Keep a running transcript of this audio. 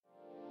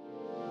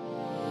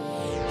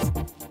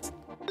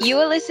You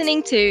are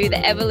listening to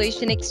the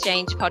Evolution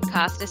Exchange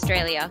Podcast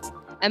Australia,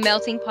 a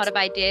melting pot of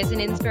ideas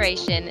and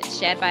inspiration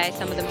shared by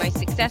some of the most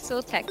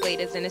successful tech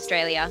leaders in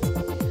Australia.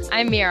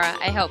 I'm Mira.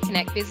 I help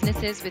connect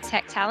businesses with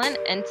tech talent,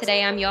 and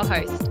today I'm your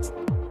host.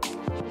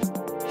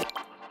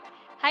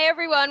 Hi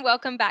everyone,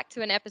 welcome back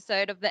to an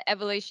episode of the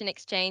Evolution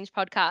Exchange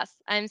Podcast.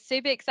 I'm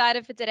super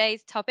excited for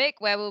today's topic,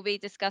 where we'll be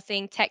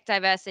discussing tech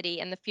diversity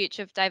and the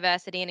future of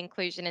diversity and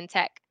inclusion in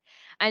tech.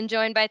 I'm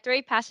joined by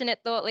three passionate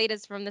thought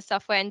leaders from the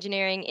software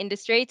engineering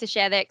industry to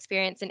share their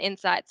experience and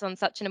insights on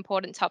such an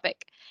important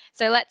topic.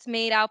 So let's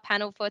meet our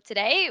panel for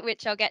today,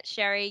 which I'll get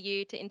Sherry,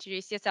 you to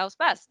introduce yourselves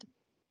first.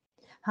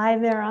 Hi,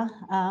 Vera.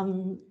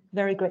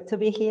 Very great to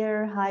be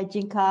here. Hi,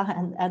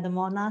 Jinka and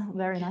Mona.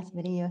 Very nice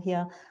meeting you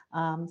here.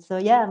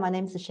 My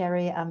name is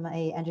Sherry. I'm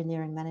an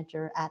engineering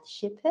manager at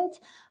ShipIt.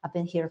 I've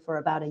been here for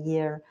about a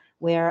year.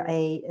 We're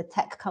a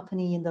tech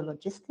company in the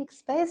logistics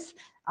space.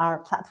 Our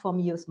platform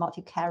uses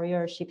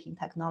multi-carrier shipping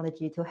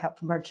technology to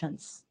help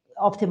merchants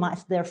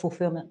optimize their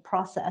fulfillment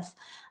process.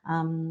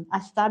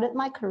 I started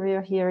my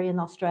career here in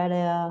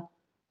Australia,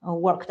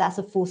 worked as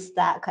a full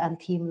stack and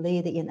team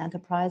lead in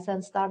enterprise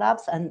and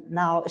startups, and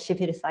now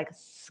ShipIt is like a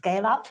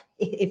scale up,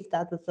 if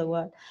that is the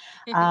word.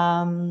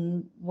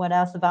 What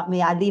else about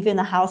me? I live in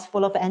a house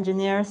full of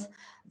engineers.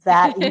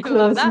 That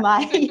includes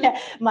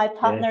my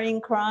partner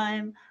in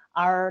crime,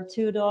 our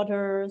two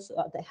daughters.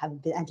 They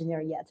haven't been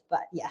engineer yet,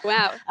 but yeah.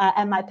 Wow.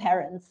 And my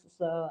parents.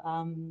 So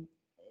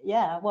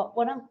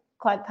what I'm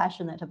quite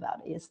passionate about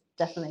is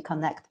definitely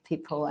connect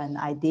people and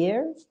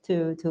ideas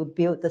to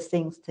build the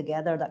things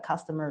together that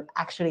customers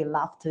actually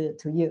love to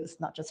use,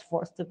 not just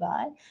forced to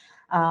buy,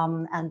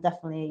 and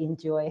definitely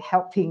enjoy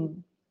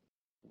helping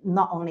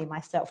not only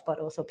myself but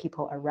also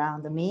people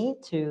around me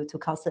to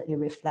constantly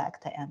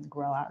reflect and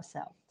grow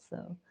ourselves.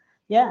 So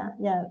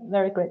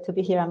very great to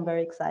be here. I'm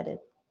very excited.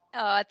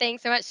 Oh,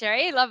 thanks so much,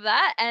 Sherry. Love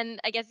that. And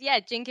I guess,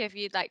 Jinka, if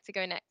you'd like to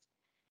go next.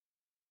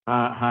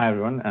 Hi,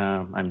 everyone.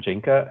 I'm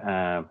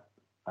Jinka.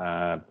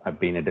 I've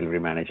been a delivery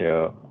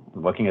manager,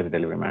 working as a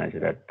delivery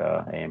manager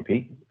at AMP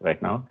right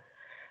now.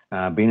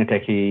 Been a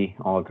techie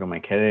all through my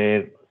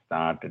career.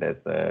 Started as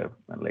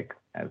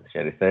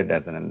Sherry said,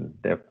 as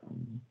a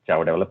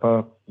Java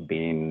developer.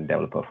 Been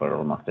developer for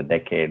almost a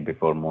decade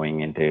before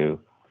moving into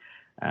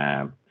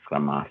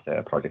Scrum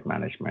Master, project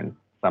management,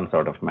 some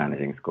sort of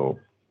managing scope,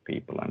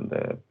 people, and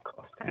the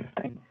cost kind of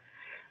thing.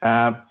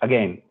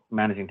 Again,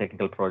 managing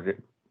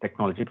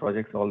technology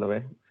projects all the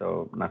way,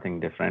 so nothing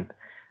different.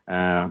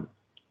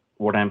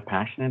 What I'm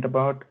passionate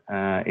about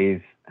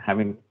is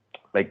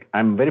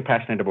I'm very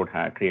passionate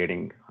about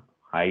creating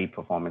high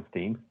performance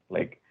teams,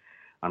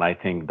 and I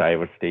think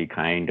diversity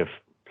kind of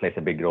plays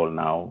a big role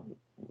now,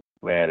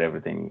 where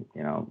everything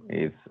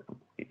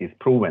is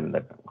proven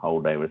that how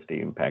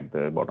diversity impact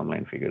the bottom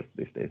line figures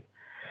these days.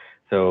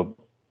 So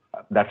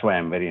that's why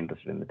I'm very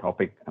interested in the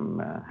topic. I'm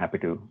happy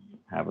to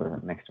have a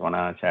next one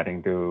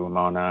chatting to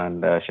Mona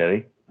and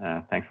Sherry.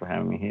 Thanks for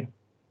having me here.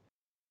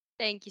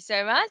 Thank you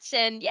so much.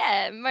 And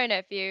Mona,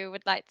 if you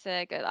would like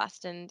to go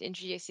last and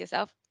introduce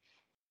yourself.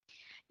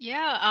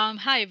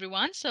 Hi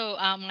everyone. So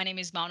my name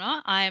is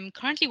Mona. I'm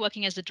currently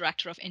working as the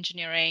Director of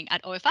Engineering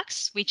at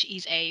OFX, which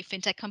is a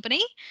fintech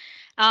company.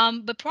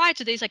 But prior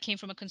to this, I came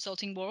from a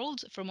consulting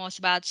world for almost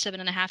about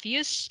 7.5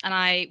 years, and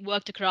I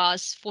worked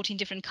across 14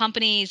 different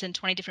companies and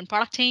 20 different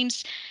product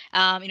teams,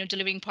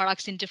 delivering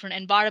products in different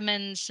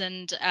environments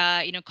and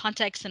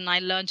contexts. And I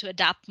learned to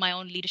adapt my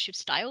own leadership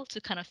style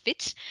to kind of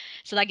fit.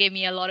 So that gave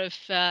me a lot of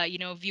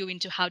view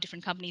into how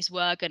different companies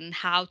work and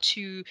how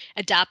to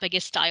adapt, I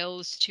guess,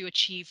 styles to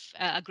achieve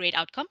a great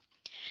outcome.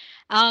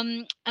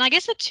 And I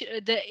guess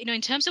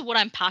in terms of what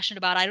I'm passionate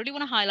about, I really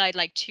want to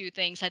highlight two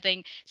things. I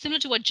think similar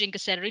to what Jinka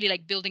said, I really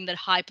like building that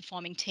high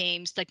performing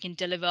teams that can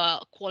deliver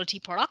quality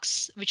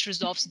products, which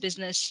resolves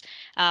business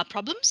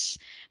problems.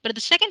 But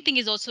the second thing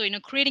is also,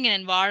 creating an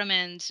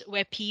environment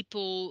where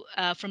people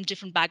from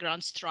different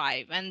backgrounds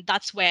thrive. And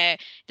that's where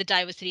the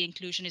diversity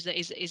inclusion is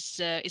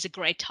a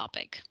great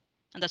topic.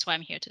 And that's why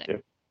I'm here today. Yeah.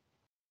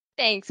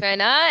 Thanks,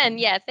 Mona. And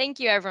thank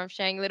you everyone for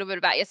sharing a little bit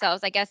about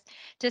yourselves. I guess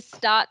to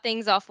start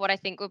things off, what I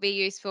think will be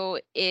useful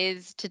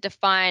is to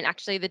define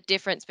actually the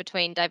difference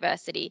between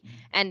diversity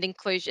and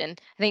inclusion.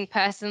 I think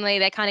personally,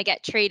 they kind of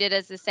get treated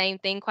as the same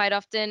thing quite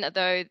often,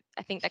 although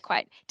I think they're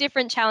quite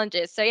different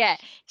challenges. So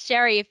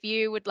Sherry, if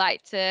you would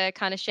like to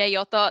kind of share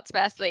your thoughts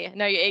firstly, I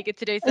know you're eager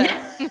to do so.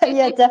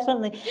 Yeah,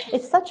 definitely.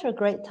 It's such a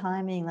great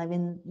timing. I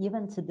mean,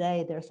 even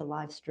today there's a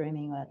live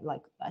streaming at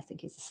I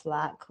think it's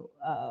Slack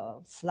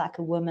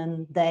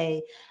Women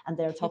Day, and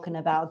they're talking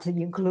about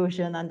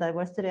inclusion and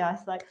diversity. I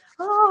was like,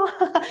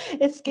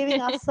 it's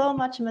giving us so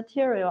much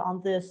material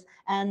on this.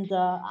 And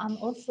I'm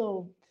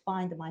also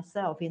find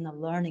myself in a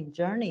learning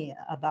journey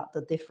about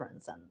the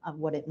difference and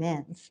what it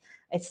means.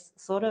 It's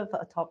sort of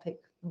a topic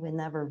we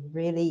never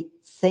really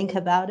think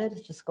about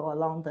it, just go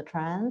along the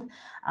trend.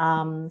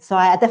 So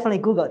I definitely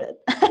Googled it.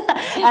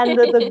 And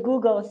the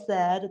Google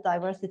said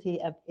diversity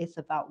is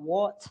about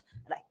what,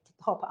 like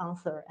the top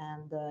answer,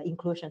 and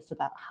inclusion is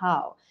about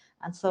how.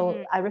 And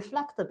so I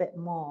reflect a bit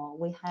more.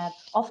 We had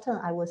often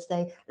I would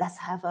say, let's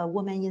have a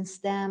woman in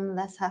STEM,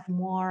 let's have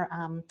more,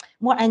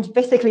 and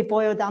basically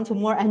boil down to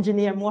more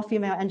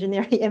female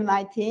engineer in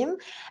my team.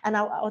 And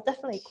I'll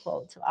definitely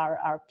quote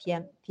our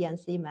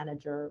PNC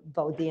manager,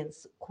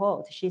 Bodin's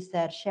quote. She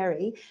said,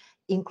 Sherry,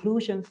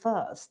 inclusion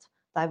first,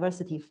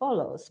 diversity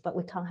follows, but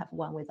we can't have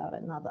one without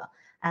another.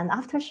 And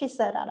after she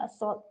said that, I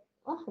thought,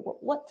 oh,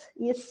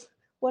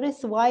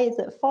 why is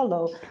it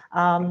follow?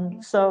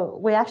 So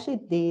we actually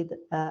did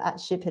at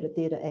ShipIt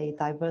did a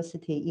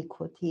diversity,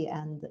 equity,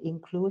 and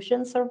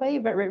inclusion survey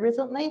very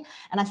recently,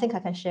 and I think I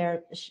can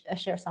share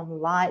some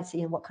lights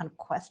in what kind of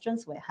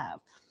questions we have.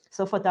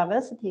 So for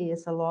diversity,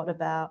 it's a lot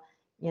about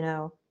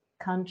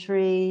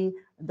country,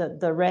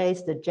 the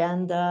race, the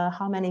gender,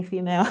 how many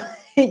female,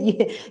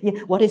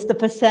 what is the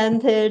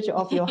percentage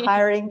of your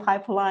hiring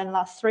pipeline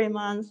last 3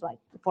 months? Like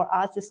for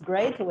us, it's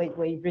great.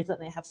 We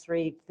recently have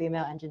 3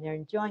 female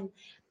engineering join,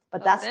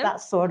 but that's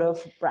that sort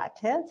of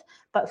bracket.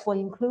 But for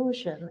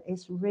inclusion,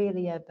 it's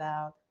really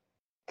about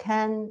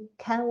can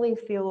we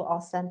feel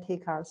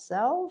authentic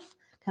ourselves?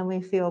 Can we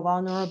feel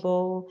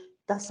vulnerable?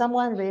 Does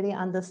someone really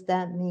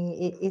understand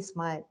me? Is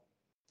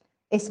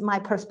my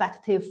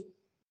perspective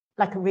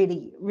like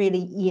really,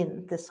 really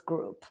in this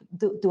group?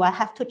 Do I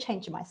have to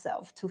change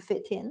myself to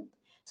fit in?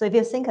 So if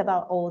you think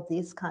about all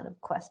these kind of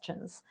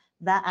questions,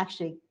 that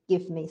actually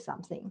gives me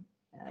something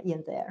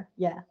in there.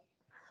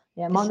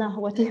 Yeah, Mona,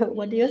 what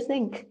do you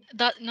think?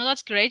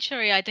 That's great,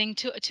 Sherry. I think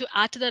to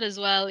add to that as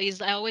well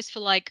is I always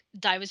feel like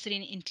diversity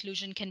and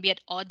inclusion can be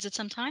at odds at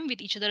some time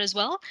with each other as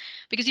well.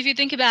 Because if you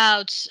think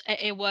about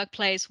a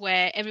workplace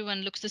where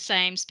everyone looks the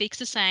same, speaks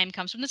the same,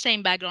 comes from the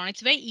same background,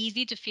 it's very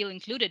easy to feel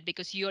included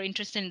because you're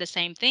interested in the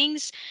same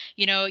things.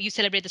 You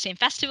celebrate the same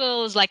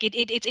festivals. Like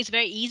it's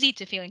very easy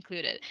to feel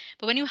included.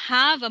 But when you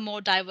have a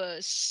more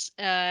diverse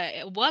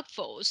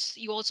workforce,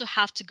 you also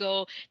have to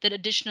go that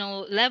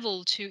additional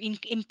level to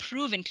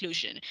improve inclusion,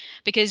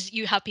 because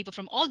you have people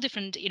from all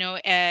different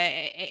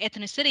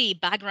ethnicity,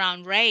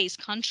 background, race,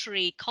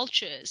 country,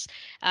 cultures,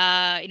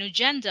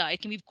 gender. It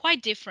can be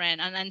quite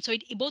different, and so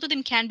both of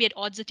them can be at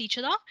odds with each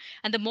other,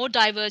 and the more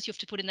diverse you have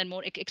to put in, the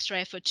more extra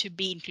effort to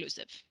be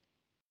inclusive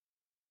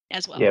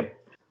as well. Yep.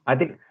 I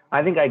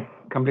think I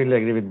completely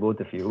agree with both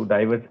of you.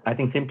 I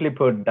think simply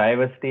put,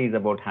 diversity is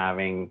about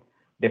having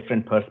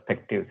different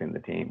perspectives in the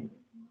team.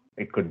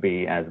 It could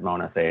be, as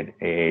Mona said,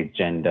 age,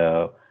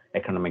 gender,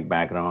 economic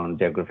background,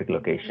 geographic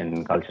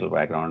location, cultural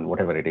background,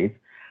 whatever it is.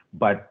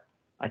 But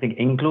I think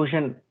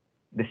inclusion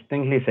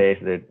distinctly says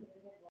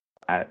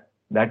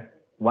that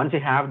once you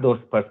have those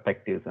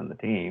perspectives in the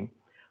team,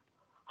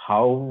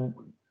 how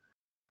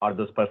are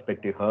those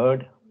perspectives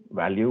heard,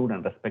 valued,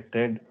 and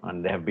respected,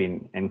 and they have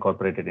been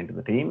incorporated into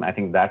the team? I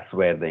think that's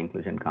where the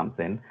inclusion comes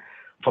in.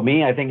 For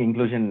me, I think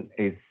inclusion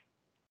is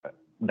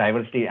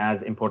diversity as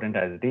important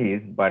as it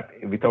is, but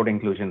without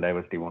inclusion,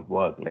 diversity won't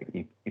work. Like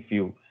if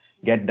you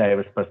get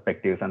diverse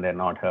perspectives and they're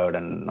not heard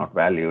and not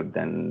valued,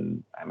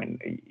 then I mean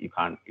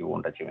you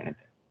won't achieve anything.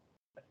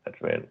 That's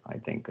where I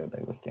think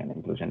diversity and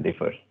inclusion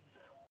differs.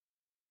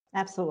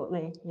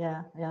 Absolutely,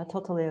 yeah,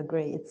 totally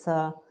agree. It's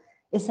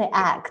an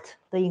act.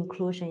 The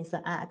inclusion is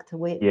an act.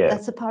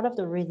 That's a part of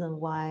the reason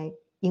why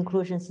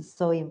inclusion is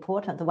so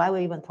important. Why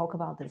we even talk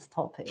about this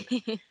topic,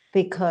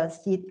 because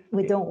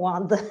we don't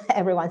want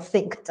everyone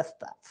think just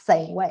the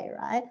same way,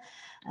 right?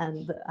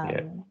 And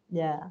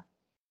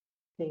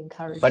they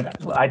encourage.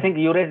 But I think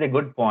you raised a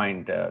good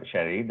point,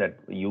 Sherry, that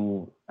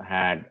you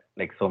had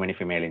like so many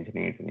female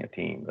engineers in your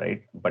team,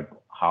 right? But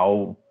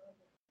how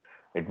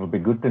it would be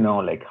good to know,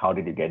 like, how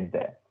did you get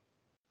there?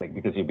 Like,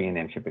 because you've been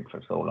in ShipIt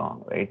for so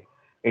long, right?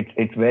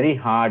 It's very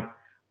hard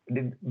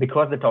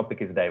because the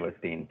topic is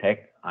diversity in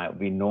tech.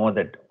 We know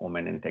that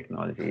women in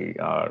technology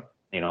are,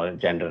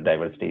 gender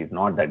diversity is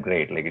not that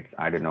great. Like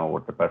I don't know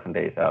what the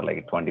percentage are,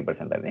 like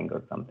 20%, I think,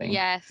 or something.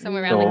 Yeah,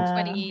 somewhere around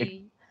like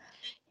 20.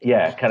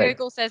 Yeah, correct.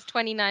 Google says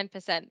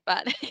 29%,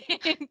 but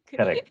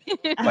correct.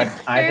 But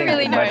I think,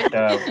 really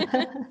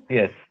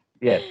know?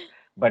 Yes.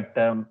 But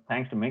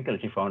thanks to Minkle,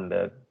 she found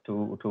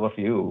two of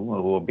you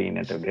who have been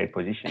at a great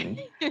position.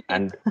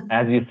 And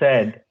as you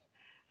said,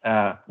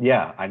 I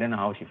don't know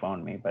how she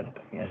found me, but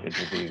yes, it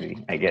was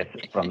easy, I guess,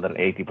 from the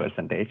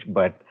 80%.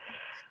 But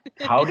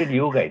how did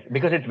you guys?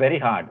 Because it's very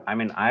hard. I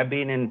mean, I've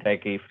been in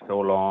techie for so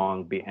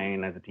long,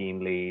 behind as a team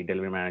lead,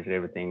 delivery manager,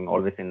 everything,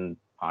 always in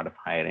part of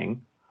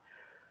hiring.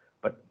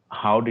 But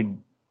how did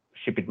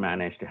ShipIt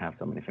manage to have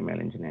so many female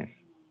engineers?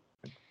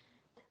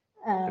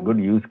 A good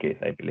use case,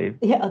 I believe.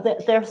 Yeah,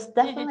 there's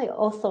definitely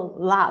also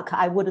luck.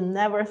 I would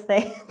never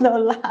say no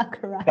luck,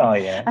 right? Oh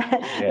yeah.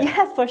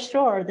 Yeah, for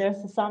sure.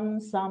 There's some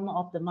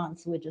of the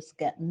months we just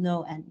get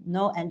no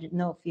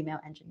female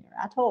engineer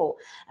at all,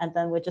 and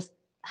then we just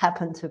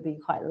happen to be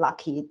quite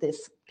lucky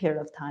this period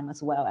of time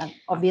as well. And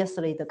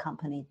obviously, the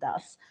company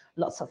does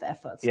lots of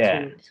efforts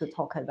to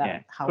talk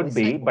about how could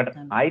be. But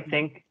I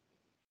think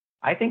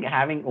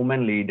having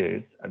women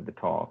leaders at the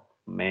top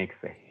makes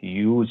a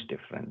huge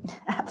difference.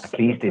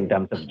 Absolutely. At least in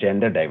terms of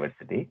gender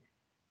diversity.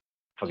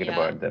 Forget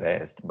about the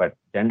rest, but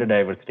gender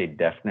diversity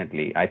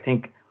definitely. I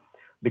think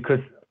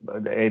because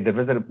there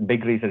was a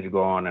big research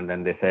go on, and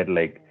then they said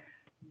like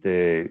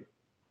the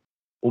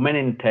women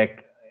in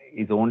tech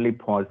is only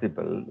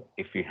possible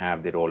if you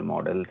have the role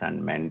models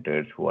and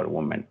mentors who are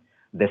women.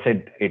 They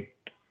said it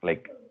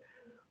like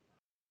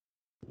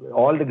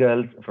all the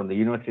girls from the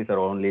universities are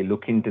only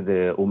looking to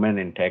the women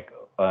in tech.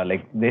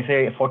 Like they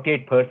say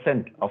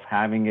 48% of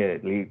having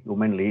a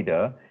woman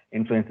leader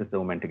influences the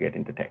women to get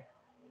into tech.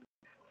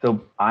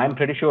 So I'm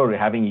pretty sure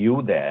having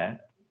you there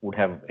would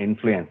have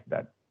influenced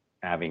that,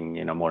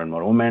 having more and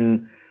more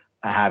women,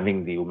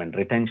 having the women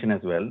retention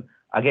as well.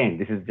 Again,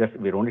 this is just,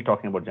 we're only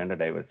talking about gender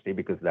diversity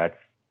because that's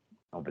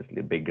obviously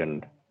a big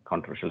and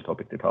controversial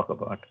topic to talk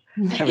about.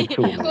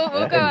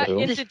 We'll go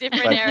into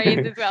different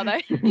areas as well,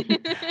 though.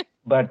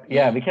 But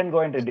yeah, we can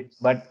go into.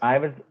 But I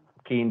was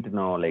keen to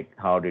know, like,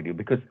 how did you?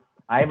 Because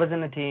I was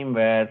in a team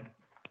where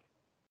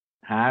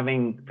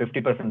having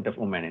 50% of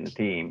women in the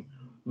team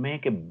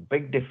make a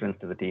big difference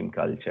to the team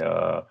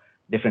culture,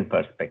 different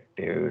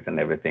perspectives, and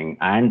everything.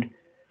 And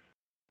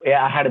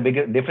yeah, I had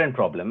a different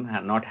problem,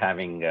 not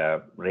having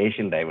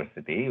racial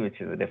diversity, which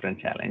is a different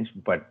challenge,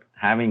 but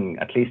having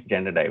at least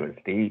gender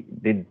diversity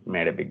did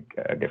made a big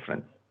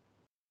difference.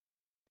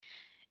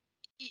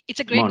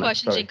 It's a great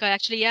question, Jinka.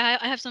 Actually, yeah,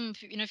 I have some,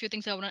 a few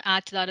things I want to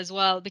add to that as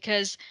well,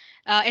 because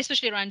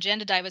especially around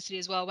gender diversity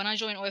as well. When I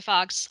joined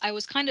OFX, I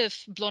was kind of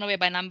blown away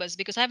by numbers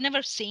because I've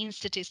never seen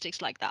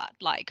statistics like that,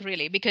 like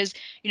really, because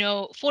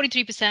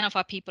 43% of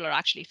our people are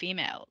actually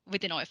female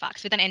within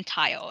OFX, with an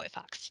entire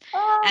OFX.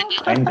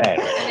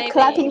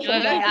 Clapping for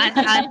that.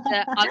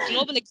 And our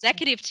global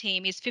executive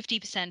team is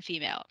 50%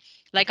 female.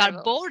 Like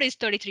our board is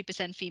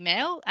 33%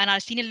 female, and our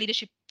senior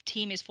leadership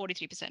team is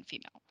 43%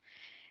 female.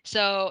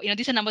 So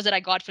these are numbers that I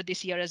got for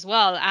this year as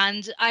well,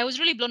 and I was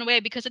really blown away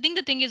because I think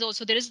the thing is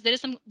also there's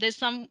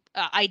some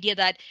idea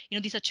that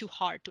these are too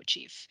hard to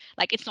achieve,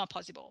 like it's not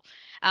possible.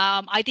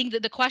 I think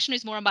that the question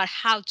is more about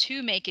how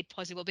to make it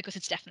possible, because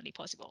it's definitely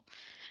possible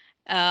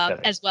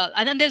as well.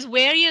 And then there's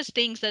various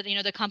things that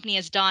the company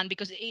has done,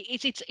 because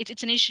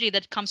it's an initiative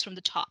that comes from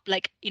the top,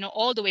 like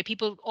all the way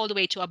people all the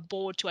way to our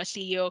board, to our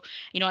CEO,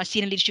 our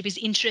senior leadership is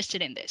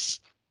interested in this.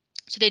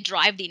 So they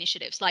drive the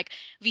initiatives. Like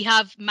we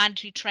have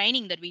mandatory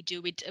training that we do,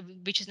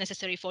 which is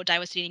necessary for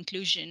diversity and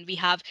inclusion. We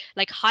have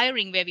like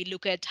hiring, where we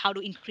look at how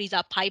to increase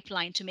our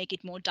pipeline to make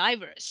it more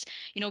diverse.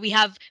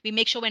 We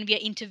make sure when we are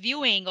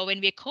interviewing or when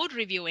we are code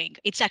reviewing,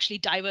 it's actually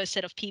diverse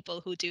set of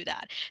people who do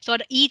that. So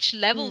at each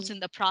levels in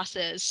the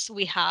process,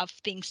 we have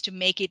things to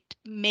make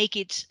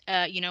it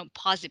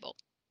possible.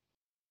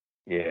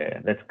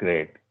 Yeah, that's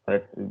great.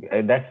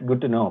 That's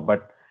good to know.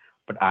 But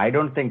I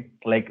don't think,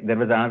 like, there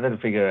was another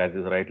figure, as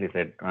you rightly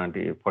said,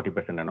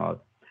 40% and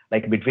all.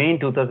 Like between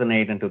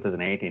 2008 and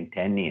 2018,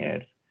 10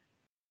 years,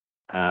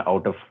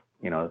 out of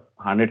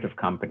hundreds of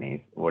companies,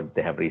 what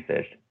they have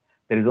researched,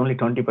 there is only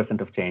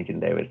 20% of change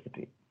in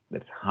diversity.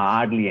 There's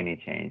hardly any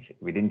change.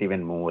 We didn't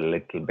even move a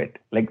little bit,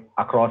 like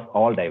across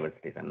all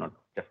diversities. I'm not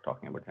just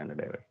talking about gender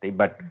diversity,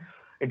 but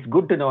it's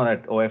good to know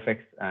that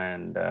OFX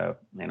and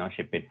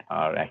ShipIt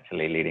are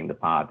actually leading the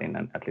path in,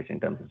 at least in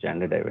terms of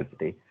gender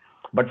diversity.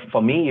 But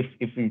for me,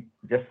 if we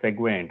just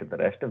segue into the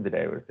rest of the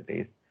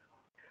diversities,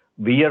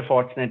 we are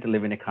fortunate to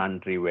live in a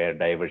country where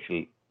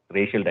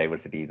racial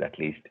diversity is at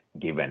least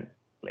given.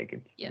 Like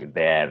it's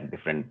there,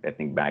 different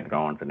ethnic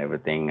backgrounds and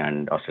everything.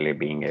 And Australia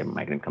being a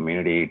migrant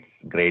community,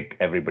 it's great.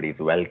 Everybody's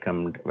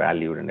welcomed,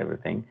 valued, and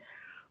everything.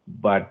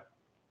 But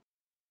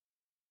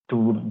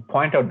to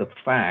point out the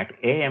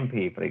fact,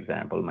 AMP, for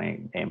example, my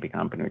AMP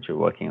company, which we're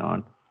working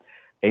on,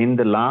 in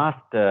the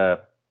last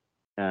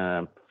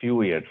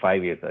few years,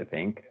 5 years, I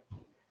think,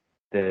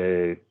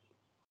 the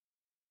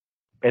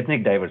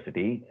ethnic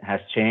diversity has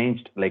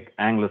changed, like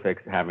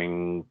Anglo-Saxon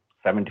having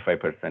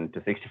 75% to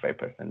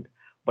 65%,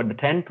 but the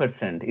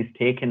 10% is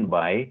taken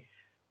by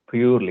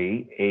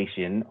purely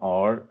Asian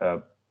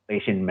or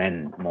Asian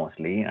men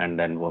mostly, and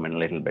then women a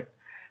little bit.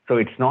 So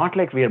it's not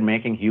like we are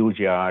making huge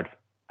yards,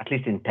 at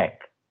least in tech,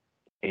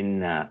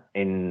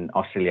 in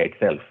Australia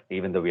itself,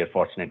 even though we are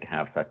fortunate to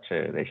have such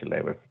a racial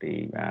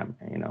diversity,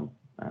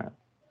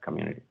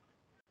 community.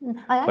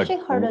 I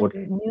actually heard a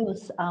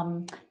news.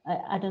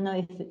 I don't know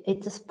if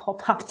it just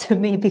popped up to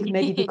me,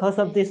 maybe because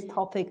of this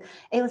topic.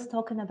 It was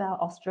talking about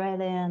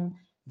Australian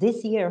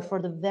this year,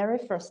 for the very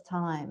first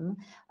time,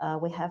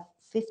 we have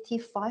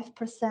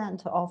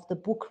 55% of the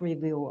book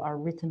review are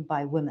written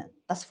by women.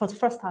 That's for the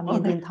first time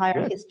in the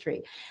entire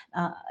history.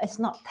 It's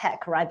not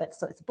tech, right? But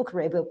so it's book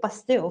review, but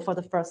still for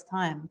the first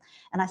time.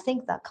 And I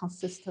think that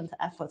consistent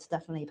efforts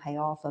definitely pay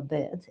off a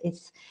bit.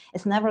 It's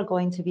never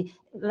going to be,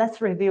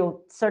 let's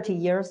review 30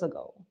 years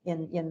ago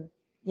in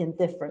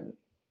different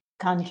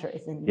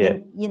countries,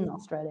 in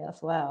Australia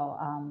as well.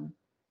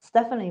 It's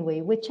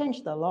definitely, we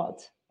changed a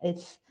lot.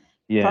 It's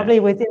probably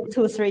within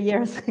 2 or 3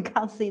 years, I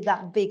can't see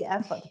that big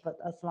effort, but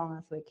as long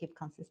as we keep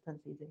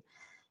consistency,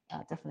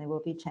 definitely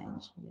will be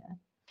change. Yeah,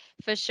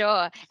 for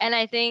sure. And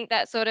I think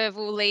that sort of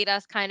will lead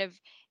us kind of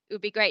it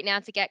would be great now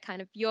to get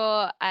kind of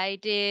your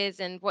ideas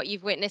and what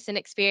you've witnessed and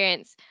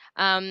experienced.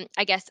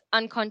 I guess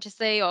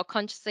unconsciously or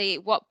consciously,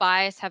 what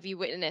bias have you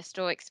witnessed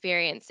or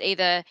experienced,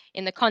 either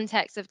in the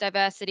context of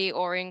diversity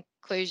or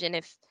inclusion?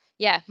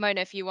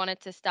 Mona, if you wanted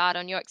to start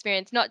on your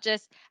experience, not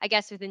just, I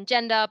guess, within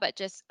gender, but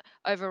just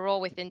overall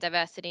within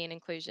diversity and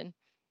inclusion.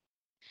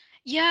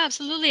 Yeah,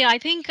 absolutely. I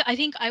think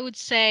I would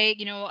say,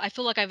 I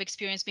feel like I've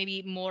experienced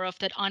maybe more of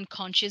that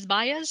unconscious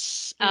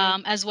bias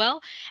as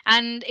well.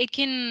 And it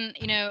can,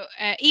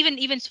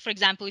 even for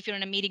example, if you're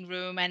in a meeting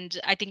room, and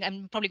I think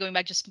I'm probably going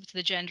back just to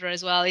the gender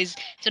as well, is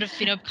sort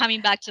of,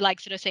 coming back to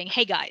like sort of saying,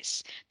 hey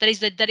guys, that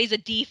is a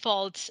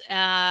default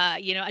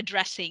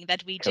addressing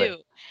that we Correct.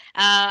 do.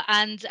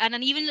 And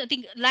then even I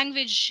think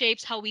language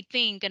shapes how we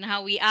think and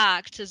how we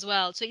act as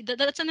well. So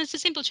it's a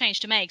simple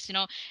change to make.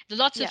 There's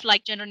lots of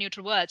like gender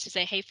neutral words to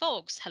say, hey folks,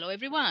 hello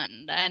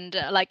everyone, and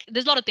like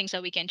there's a lot of things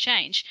that we can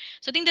change.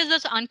 So I think there's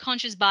this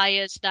unconscious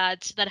bias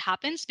that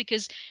happens,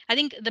 because I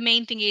think the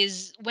main thing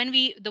is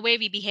the way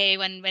we behave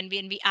and when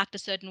we act a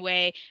certain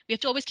way, we have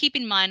to always keep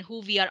in mind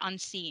who we are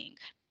unseeing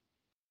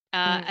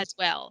as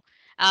well.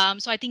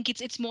 So I think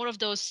it's more of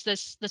the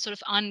sort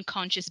of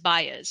unconscious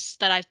bias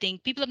that I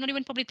think people have not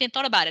even probably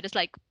thought about it. It's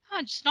like,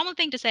 just a normal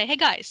thing to say, hey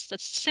guys,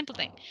 that's a simple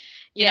thing.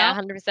 Yeah,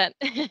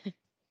 100%.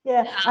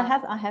 Yeah,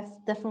 I have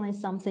definitely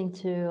something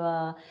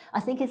to. I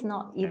think it's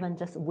not even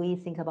just we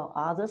think about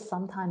others.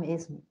 Sometimes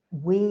it's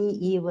we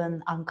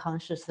even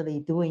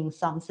unconsciously doing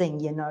something,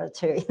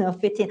 to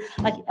fit in.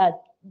 Like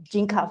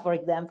Jinka, for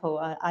example.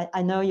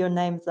 I know your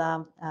name's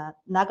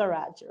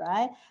Nagaraj,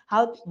 right?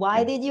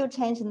 Why did you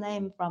change the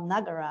name from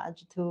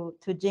Nagaraj to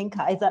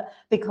Jinka? Is that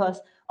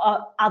because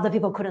other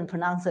people couldn't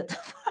pronounce it?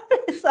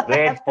 So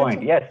Great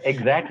point. Yes,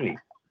 exactly.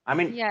 I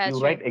mean, Yeah, you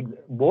true. right.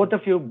 Both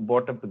of you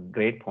brought up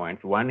great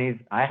points. One is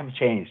I have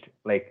changed.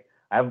 Like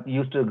I've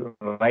used to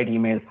write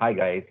emails, "Hi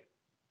guys,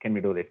 can we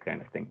do this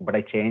kind of thing?" But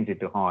I changed it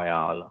to "Hi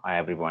all, hi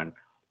everyone,"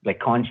 like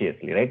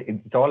consciously, right?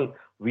 It's all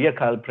we are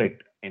culprit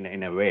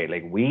in a way.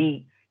 Like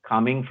we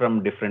coming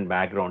from different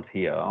backgrounds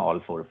here, all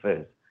four of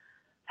us,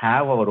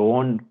 have our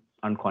own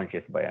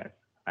unconscious bias,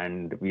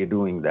 and we are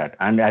doing that.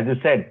 And as you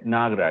said,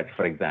 Nagaraj,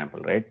 for example,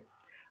 right?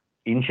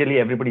 Initially,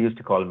 everybody used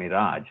to call me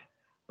Raj,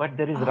 but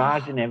there is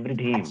Raj in every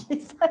team.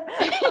 They're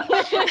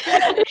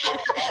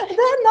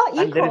not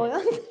And there is, equal,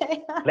 aren't they?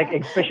 like,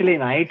 especially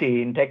in IT,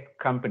 in tech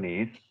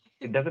companies,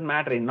 it doesn't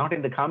matter. Not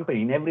in the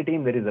company, in every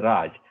team, there is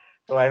Raj.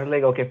 So I was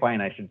like, okay,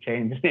 fine, I should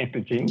change the name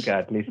to Jinka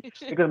at least,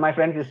 because my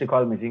friends used to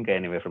call me Jinka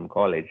anyway from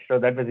college. So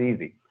that was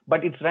easy.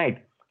 But it's right.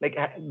 Like,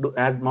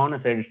 as Mona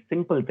said, it's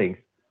simple things.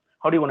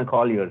 How do you want to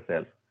call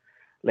yourself?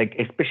 Like,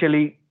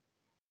 especially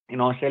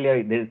in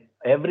Australia, there's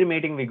every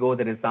meeting we go,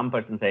 there is some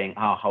person saying,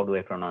 how do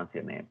I pronounce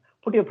your name?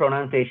 Put your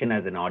pronunciation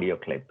as an audio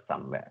clip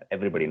somewhere.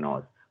 Everybody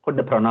knows. Put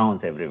the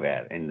pronouns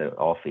everywhere in the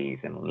office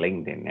and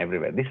LinkedIn,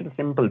 everywhere. These are the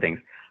simple things.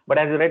 But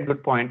as you read,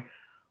 good point.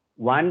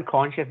 One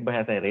conscious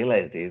bias I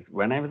realized is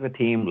when I was a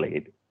team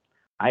lead,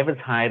 I was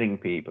hiring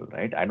people,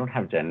 right? I don't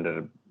have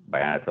gender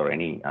bias or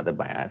any other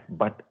bias,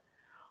 but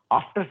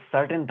after a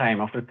certain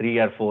time, after 3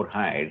 or 4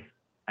 hires,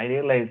 I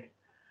realized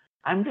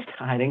I'm just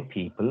hiring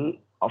people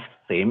of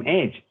same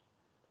age.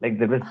 Like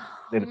there is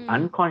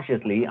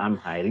unconsciously I'm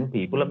hiring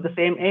people of the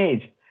same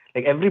age.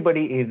 Like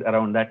everybody is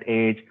around that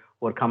age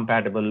who are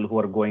compatible, who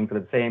are going through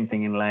the same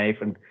thing in life,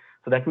 and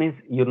so that means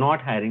you're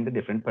not hiring the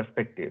different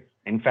perspectives.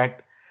 In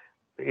fact,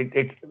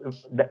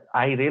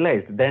 I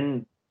realized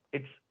then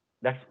it's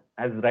that's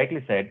as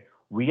rightly said,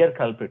 we are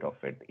culprit of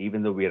it,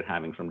 even though we are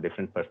having from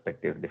different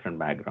perspectives, different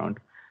background.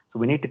 So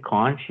we need to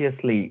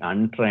consciously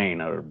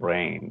untrain our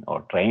brain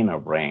or train our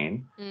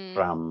brain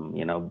from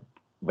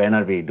when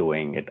are we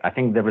doing it. I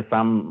think there was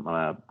some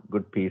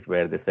good piece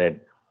where they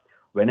said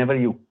whenever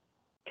you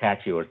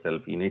catch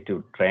yourself, you need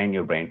to train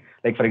your brain.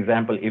 Like for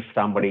example, if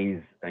somebody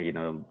is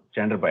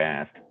gender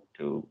biased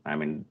I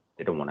mean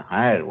they don't want to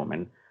hire a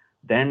woman,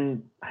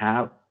 then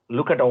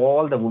look at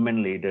all the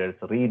women leaders,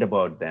 read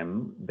about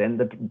them, then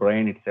the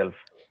brain itself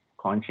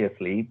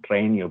consciously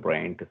train your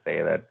brain to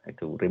say that,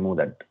 to remove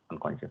that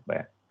unconscious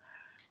bias.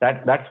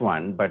 That's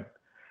one. But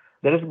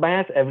there is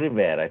bias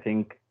everywhere, I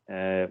think.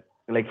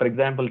 Like for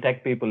example,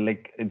 tech people,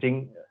 like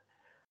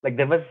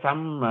there was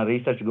some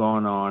research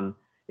going on.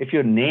 If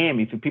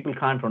people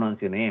can't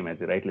pronounce your name, as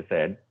you rightly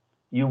said,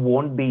 you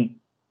won't be.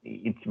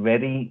 It's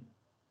very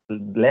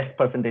less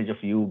percentage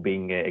of you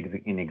being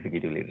in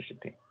executive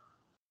leadership team.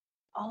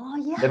 Oh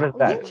yeah, There was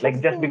that,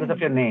 like just because of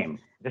your name,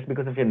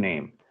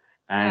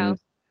 and Wow.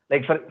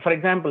 like for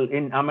example,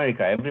 in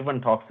America,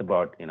 everyone talks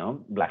about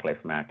Black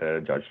Lives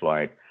Matter, George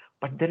Floyd,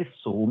 but there is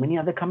so many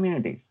other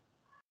communities,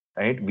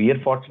 right? We are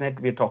fortunate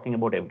we're talking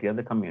about every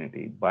other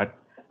community, but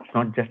it's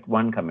not just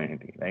one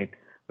community, right?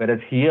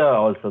 Whereas here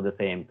also the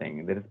same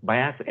thing. There is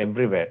bias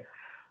everywhere.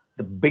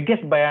 The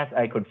biggest bias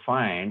I could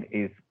find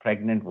is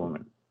pregnant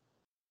women.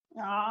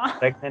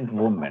 Pregnant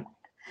women.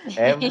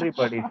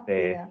 Everybody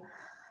says, Yeah.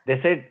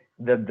 they said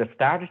that the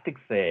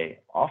statistics say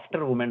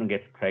after a woman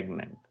gets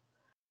pregnant,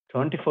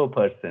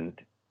 24%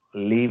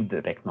 leave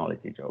the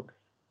technology jobs.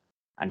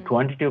 and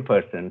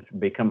 22%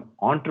 become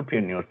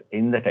entrepreneurs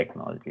in the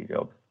technology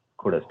jobs.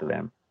 Kudos to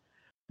them.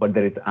 But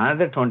there is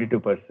another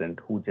 22%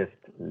 who just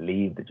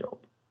leave the job.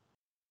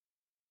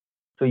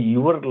 So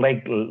you were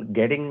like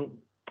getting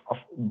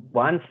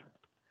once.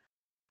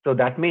 So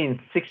that means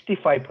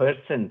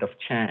 65% of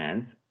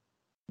chance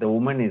the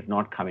woman is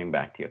not coming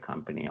back to your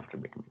company after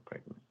becoming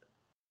pregnant.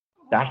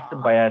 That's the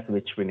bias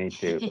which we need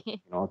to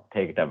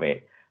take it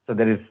away. So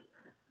there is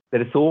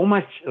so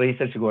much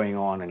research going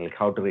on and like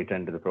how to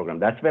return to the program.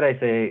 That's where I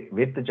say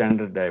with the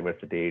gender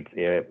diversity,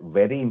 it's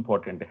very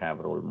important to have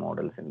role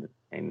models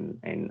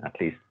in at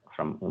least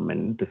from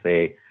women to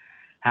say,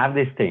 have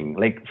this thing.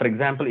 Like, for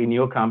example, in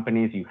your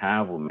companies, you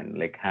have women,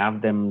 like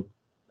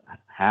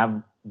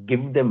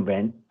give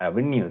them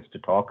avenues to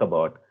talk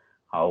about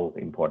how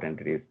important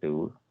it is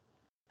to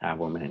have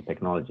women in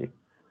technology.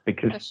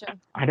 Because sure.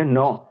 I don't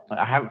know,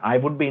 I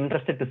would be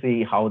interested to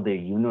see how the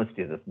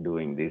universities are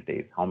doing these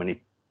days. How many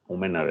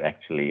women are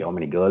actually, how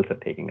many girls are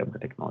taking up the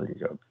technology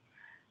jobs,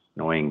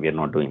 knowing we're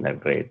not doing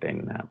that great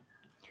in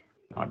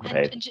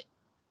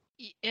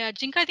Yeah,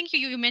 Jinka, I think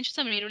you mentioned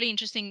some really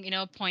interesting,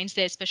 points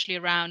there, especially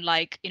around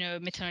like,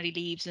 maternity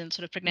leaves and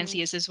sort of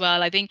pregnancies as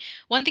well. I think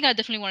one thing I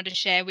definitely wanted to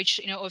share, which,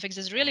 OFX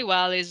does really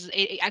well, is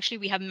actually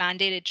we have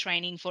mandated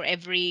training for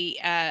every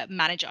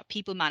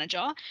people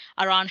manager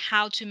around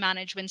how to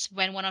manage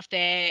when one of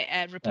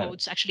their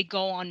reports actually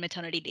go on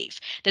maternity leave.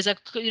 There's a,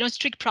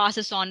 strict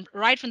process on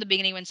right from the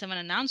beginning when someone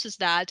announces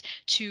that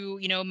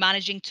to,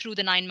 managing through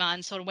the 9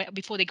 months or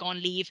before they go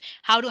on leave,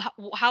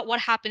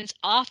 what happens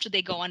after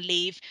they go on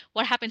leave,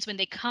 what happens when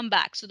they come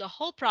back. So the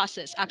whole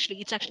process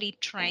it's actually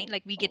trained,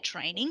 like we get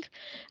training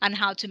on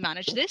how to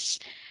manage this.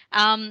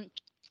 And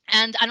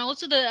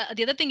also the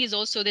other thing is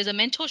also there's a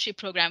mentorship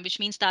program, which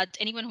means that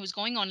anyone who's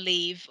going on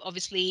leave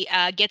obviously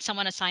gets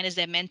someone assigned as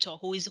their mentor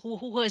who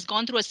has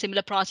gone through a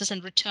similar process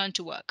and returned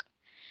to work,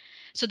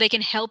 so they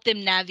can help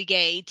them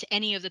navigate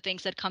any of the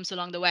things that comes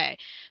along the way.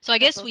 So I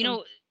guess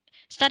awesome.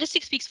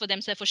 Statistics speaks for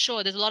themselves for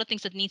sure. There's a lot of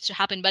things that needs to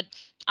happen, but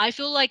I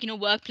feel like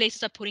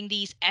workplaces are putting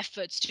these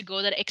efforts to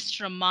go that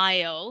extra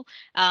mile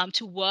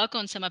to work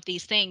on some of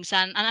these things,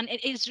 and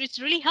it's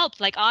really helped.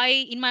 Like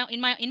in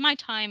my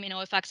time in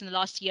OFX in the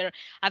last year,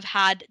 I've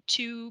had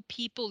 2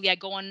 people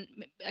go on,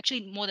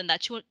 actually more than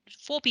that,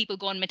 4 people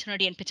go on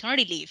maternity and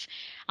paternity leave,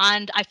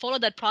 and I follow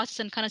that process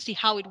and kind of see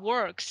how it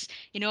works.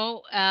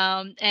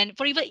 And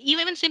for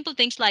even simple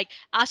things like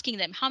asking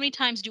them how many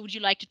times would you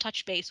like to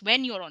touch base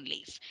when you're on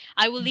leave.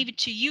 I will leave it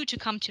to you to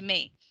come to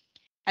me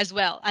as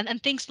well,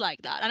 and things like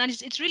that. And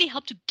it's really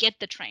helped to get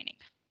the training.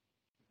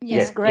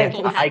 It's great.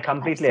 beforehand. I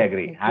completely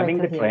agree. Great Having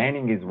to the hear.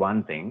 training is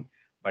one thing,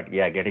 but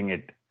getting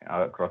it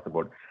across the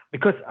board.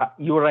 Because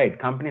you're right,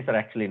 companies are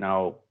actually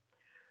now,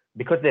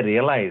 because they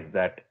realize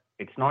that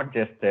it's not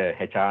just a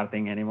HR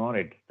thing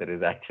anymore. There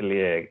is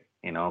actually a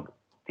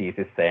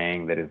thesis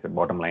saying there is a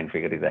bottom line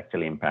figure is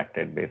actually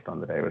impacted based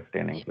on the diversity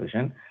and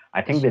inclusion.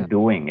 I think they're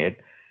doing it,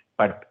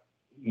 but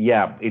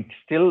it's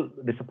still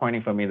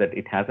disappointing for me that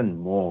it hasn't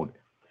moved.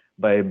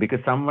 But because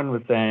someone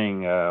was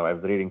saying, I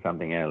was reading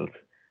something else,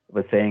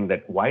 was saying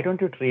that why don't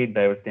you treat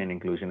diversity and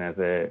inclusion as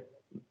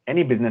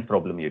any business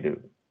problem you do?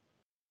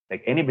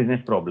 Like any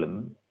business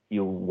problem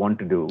you want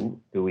to do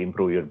to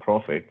improve your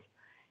profits,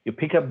 you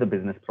pick up the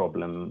business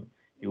problem,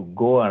 you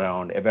go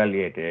around,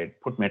 evaluate it,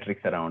 put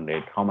metrics around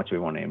it, how much we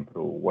want to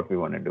improve, what we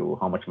want to do,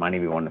 how much money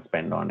we want to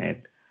spend on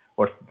it.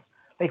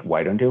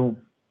 Why don't you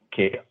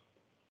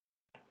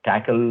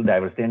tackle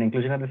diversity and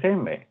inclusion in the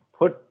same way?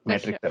 Put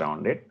metrics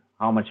around it,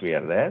 how much we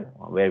are there,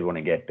 where we want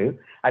to get to.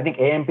 I think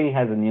AMP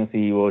has a new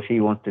CEO. She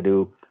wants to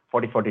do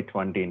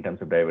 40-40-20 in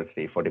terms of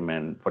diversity, 40%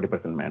 men,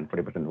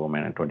 40%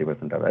 women, and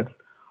 20% others,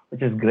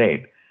 which is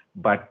great.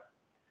 But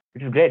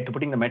which is great. To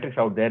putting the metrics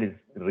out there is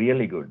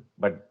really good.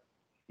 But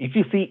if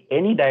you see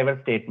any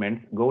diverse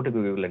statements, go to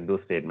Google and do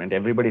statement.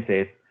 Everybody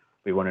says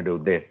we want to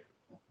do this.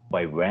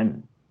 By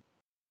when?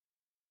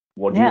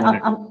 What do you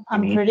want to do?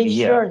 I'm pretty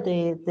sure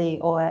the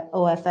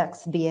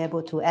OFX be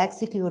able to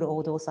execute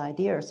all those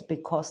ideas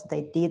because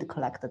they did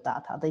collect the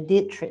data. They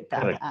did treat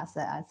that as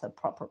a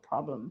proper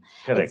problem.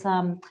 Correct.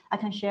 I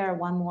can share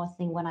one more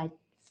thing.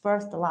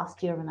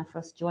 Last year when I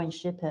first joined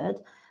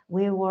ShipIt,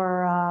 we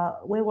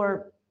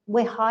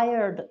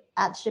hired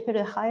at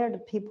ShipIt,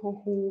 hired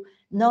people who,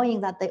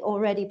 knowing that they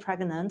already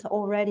pregnant,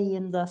 already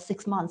in the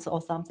 6 months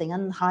or something,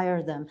 and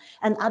hire them.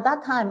 And at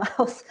that time,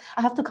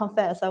 I have to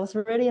confess, I was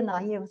really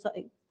naive. So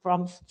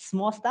from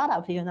small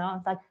startup,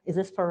 it's like, is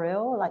this for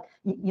real? Like,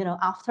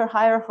 after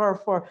hire her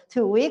for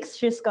 2 weeks,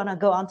 she's gonna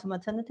go on to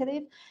maternity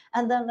leave.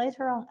 And then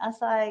later on,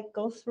 as I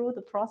go through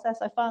the process,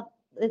 I found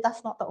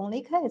that's not the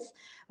only case.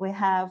 We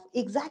have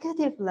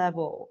executive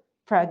level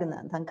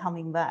pregnant and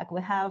coming back.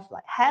 We have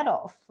like head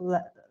of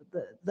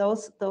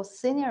those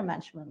senior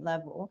management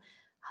level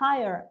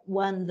hire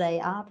when they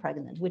are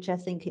pregnant, which I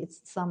think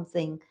it's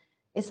amazing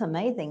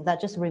that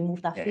just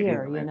remove that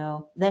fear.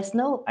 There's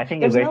no. I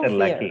think you guys are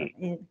lucky.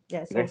 You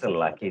guys are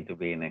lucky to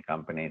be in a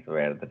company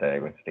where the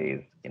diversity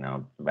is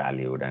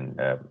valued and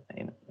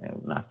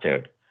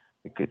nurtured,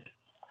 because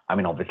I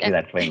mean, obviously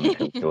that training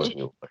shows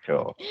you for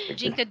sure.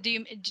 Jinka,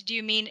 do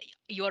you mean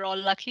you're all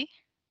lucky?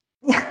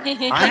 I'm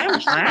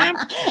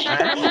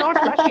not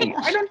lucky.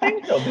 I don't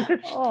think so because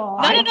Oh,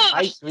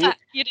 No.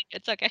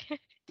 It's okay.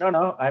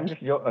 no. I'm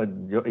just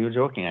you're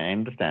joking. I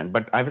understand,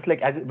 but I was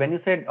like, when you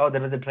said, oh,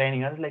 there was a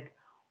training, I was like,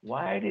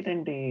 why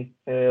didn't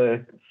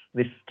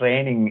this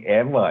training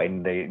ever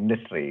in the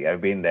industry?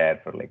 I've been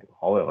there for like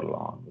however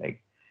long,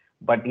 like,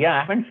 but yeah,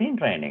 I haven't seen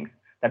trainings.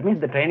 That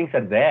means the trainings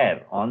are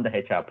there on the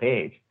HR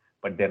page,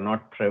 but they're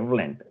not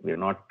prevalent. We're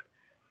not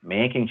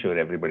making sure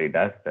everybody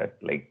does that.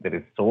 Like there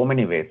is so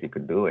many ways you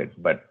could do it,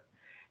 but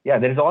yeah,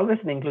 there is always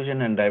an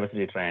inclusion and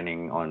diversity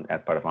training on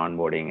as part of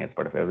onboarding, as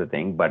part of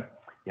everything,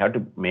 but you have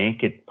to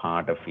make it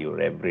part of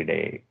your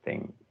everyday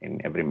thing in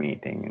every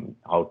meeting. And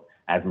how,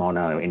 as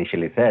Mona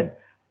initially said,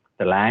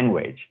 the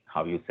language,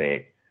 how you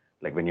say,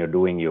 like when you're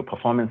doing your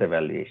performance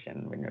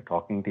evaluation, when you're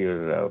talking to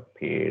your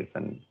peers,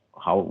 and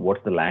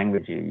what's the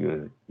language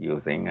you're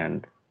using,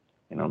 and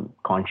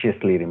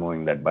consciously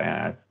removing that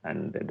bias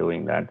and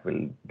doing that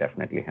will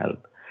definitely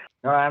help.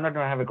 No, I'm not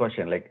going to have a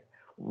question. Like,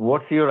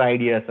 what's your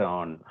ideas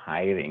on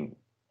hiring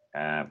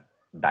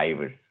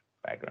diverse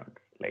backgrounds?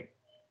 Like,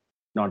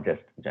 not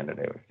just gender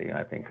diversity.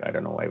 I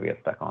don't know why we are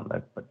stuck on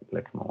that, but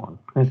let's move on.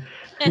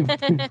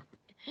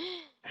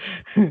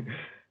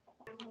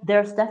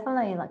 There's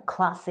definitely like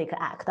classic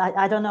act.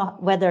 I don't know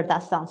whether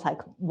that sounds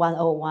like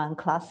 101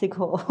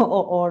 classical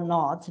or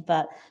not,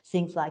 but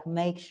things like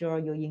make sure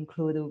you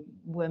include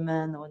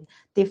women or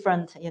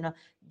different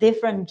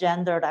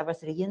gender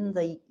diversity in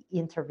the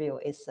interview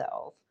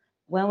itself.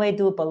 When we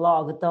do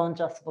blog, don't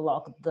just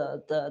blog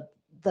the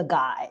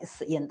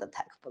guys in the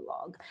tech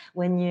blog.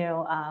 When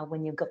you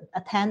go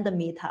attend the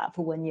meetup,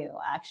 when you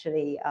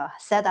actually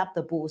set up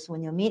the booth,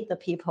 when you meet the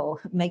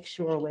people, make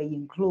sure we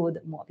include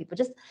more people.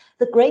 Just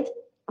the great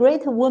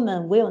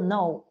woman will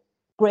know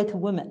great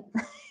women.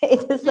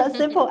 It is as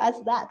simple as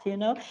that.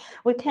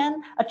 We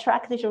can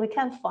attract each other, we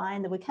can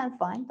find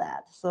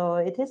that. So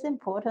it is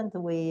important.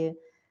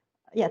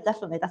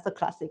 Definitely that's a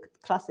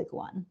classic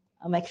one.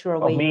 I'll make sure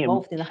we're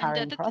involved in the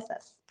hiring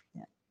process.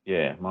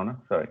 Yeah, Mona,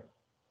 sorry.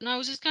 No, I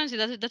was just going to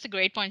say that's a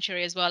great point,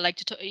 Sherry, as well. Like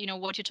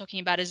what you're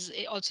talking about is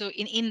also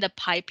in the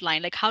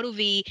pipeline. Like how do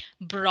we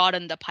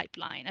broaden the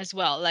pipeline as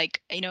well? Like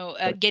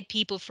get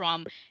people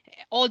from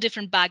all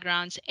different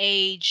backgrounds,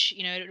 age,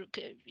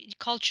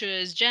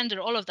 cultures, gender,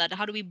 all of that.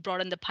 How do we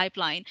broaden the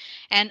pipeline?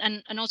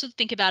 And also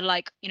think about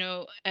like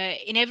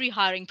in every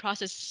hiring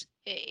process.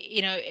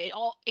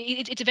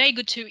 It's very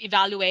good to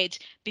evaluate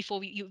before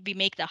we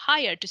make the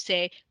hire to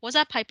say, was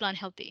that pipeline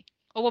healthy?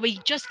 Or were we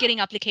just getting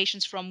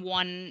applications from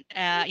one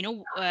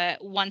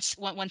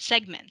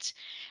segment,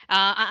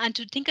 and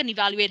to think and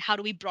evaluate how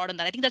do we broaden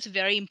that? I think that's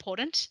very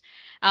important.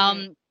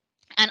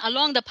 And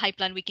along the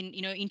pipeline, we can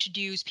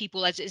introduce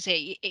people as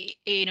say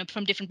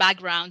from different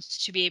backgrounds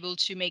to be able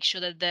to make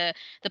sure that the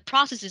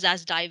process is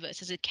as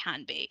diverse as it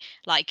can be.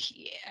 Like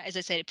as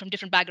I said, from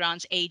different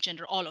backgrounds, age,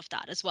 gender, all of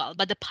that as well.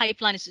 But the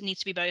pipeline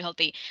needs to be very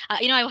healthy.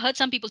 I've heard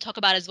some people talk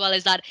about as well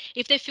is that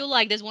if they feel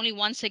like there's only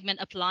one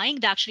segment applying,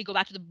 they actually go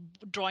back to the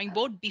drawing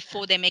board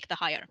before they make the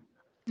hire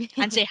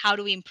and say, how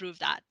do we improve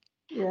that?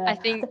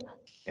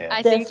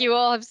 I think you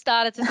all have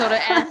started to sort of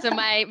answer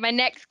my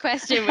next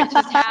question, which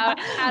is how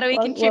do we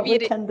contribute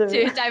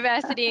to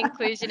diversity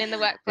inclusion in the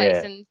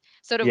workplace, and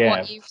sort of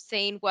what you've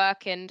seen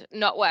work and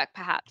not work,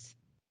 perhaps.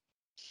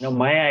 No,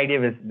 my idea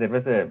was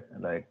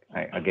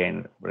I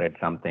again read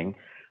something,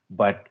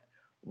 but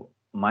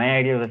my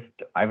idea was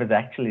I was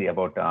actually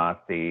about to ask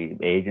the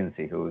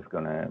agency who's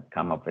going to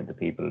come up with the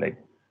people, like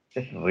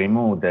just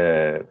remove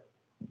the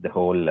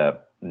whole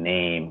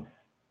name,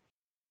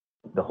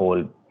 the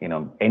whole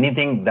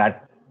anything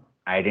that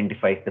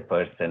identifies the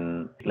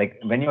person. Like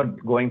when you're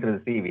going through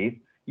the CVs,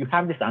 you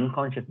have this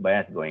unconscious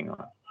bias going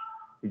on.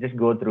 You just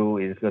go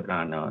through,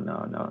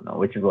 no,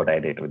 which is what I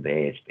did with the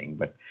age thing.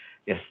 But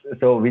yes,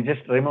 so we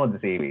just remove the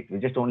CVs. We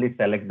just only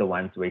select the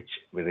ones which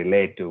we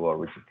relate to or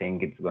which we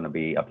think it's going to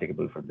be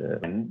applicable for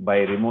and by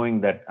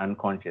removing that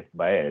unconscious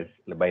bias,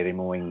 by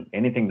removing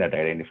anything that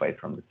identifies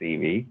from the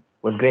CV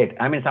was great.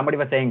 I mean, somebody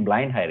was saying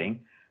blind hiring,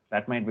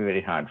 that might be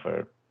very hard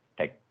for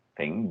tech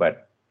thing,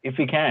 but if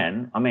we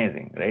can,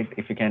 amazing, right?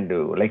 If you can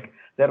do, like,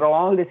 there are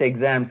all these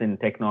exams in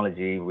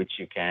technology which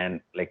you can,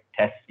 like,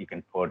 tests you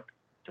can put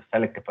to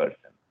select a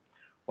person.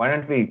 Why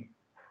don't we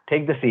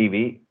take the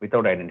CV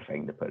without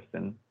identifying the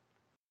person,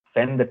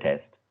 send the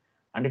test,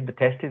 and if the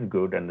test is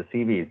good and the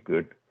CV is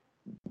good,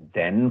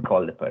 then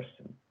call the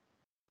person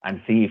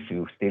and see if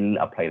you still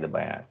apply the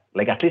bias.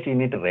 Like, at least you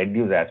need to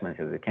reduce as much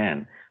as you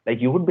can. Like,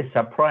 you would be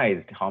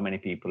surprised how many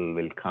people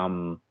will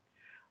come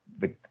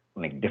with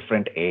like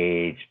different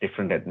age,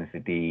 different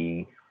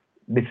ethnicity,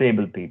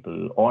 disabled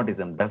people,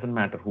 autism, doesn't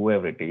matter,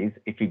 whoever it is.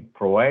 If you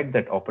provide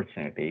that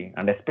opportunity,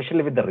 and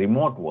especially with the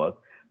remote work,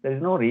 there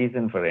is no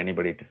reason for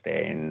anybody to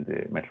stay in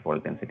the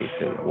metropolitan cities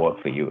to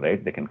work for you,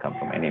 right? They can come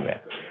from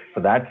anywhere.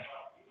 So that's,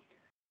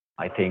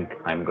 I think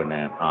I'm going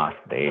to ask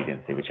the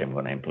agency, which I'm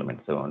going to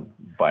implement soon.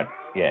 But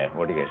yeah,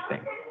 what do you guys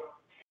think?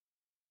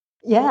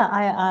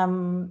 Yeah,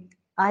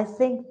 I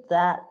think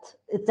that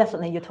it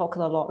definitely, you talk a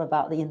lot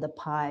about the in the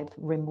pipe,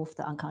 remove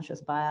the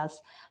unconscious bias.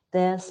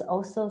 There's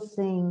also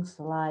things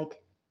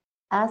like,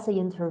 as an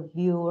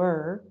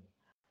interviewer,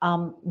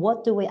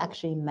 what do we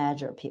actually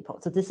measure people?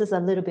 So this is a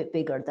little bit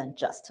bigger than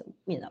just,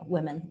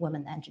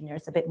 women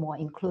engineers, a bit more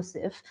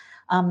inclusive.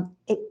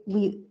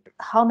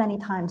 How many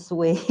times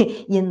we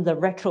in the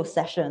retro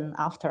session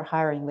after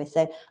hiring, we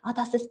say, oh,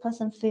 does this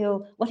person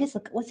feel, what is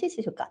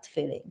your gut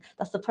feeling?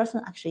 Does the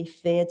person actually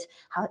fit?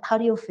 How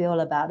do you feel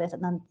about it?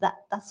 And then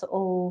that's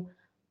all.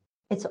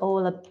 It's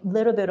all a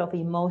little bit of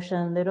emotion,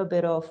 a little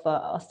bit of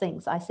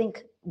things. I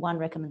think one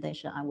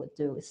recommendation I would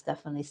do is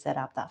definitely set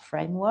up that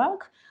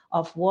framework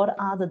of what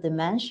are the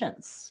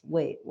dimensions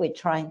we're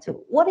trying to,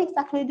 what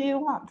exactly do you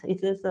want?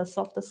 Is this a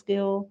softer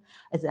skill?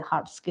 Is it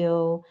hard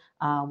skill?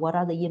 What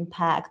are the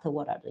impact?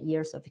 What are the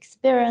years of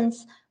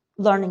experience?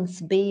 Learning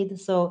speed.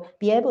 So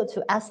be able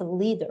to, as a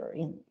leader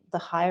in the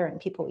hiring,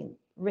 people in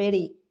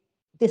really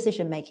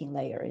decision-making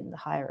layer in the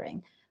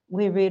hiring,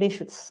 we really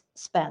should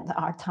spend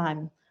our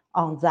time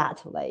on that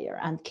layer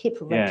and keep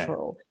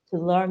retro to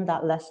learn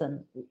that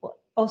lesson.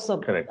 Also,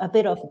 Correct. a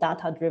bit of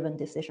data-driven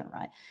decision,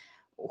 right?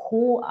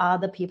 Who are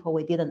the people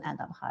we didn't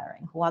end up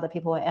hiring? Who are the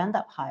people we end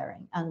up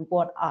hiring? And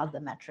what are the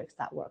metrics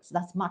that works?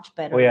 That's much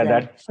better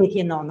than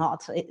fitting or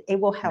not. It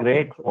will help.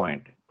 Great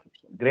point.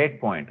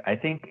 Great point. I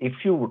think if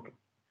you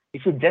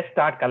just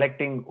start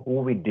collecting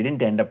who we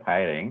didn't end up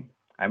hiring,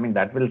 I mean,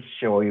 that will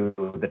show you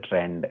the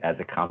trend as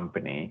a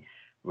company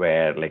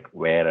where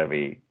are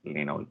we,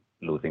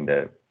 losing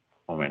the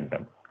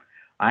momentum.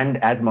 And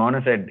as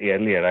Mona said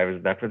earlier,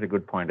 that was a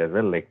good point as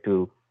well.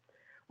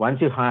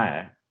 Once you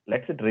hire,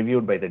 let's get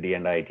reviewed by the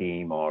D&I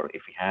team, or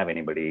if you have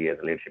anybody as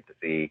a leadership, to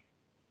see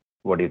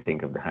what do you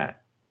think of the hire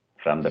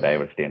from the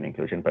diversity and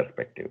inclusion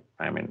perspective.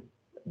 I mean,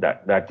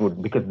 that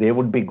would, because they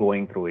would be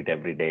going through it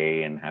every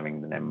day and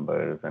having the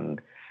numbers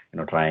and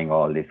trying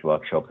all these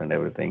workshops and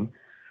everything.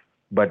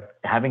 But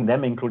having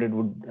them included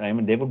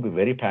they would be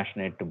very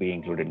passionate to be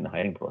included in the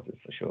hiring process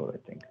for sure,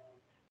 I think.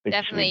 Which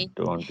Definitely.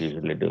 we don't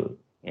usually do.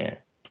 Yeah.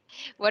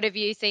 What have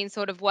you seen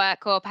sort of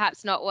work or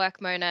perhaps not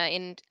work, Mona,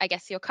 in, I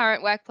guess, your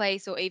current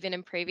workplace or even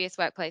in previous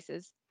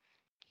workplaces?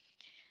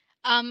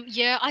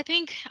 Yeah,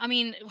 I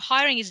mean,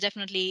 hiring is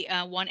definitely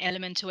one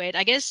element to it.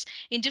 I guess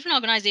in different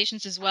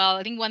organizations as well,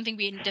 I think one thing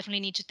we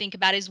definitely need to think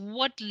about is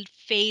what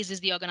phase is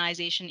the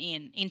organization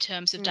in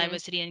terms of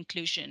diversity and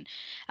inclusion.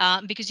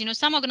 Because,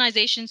 some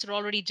organizations are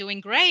already doing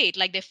great,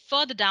 like they're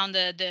further down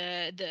the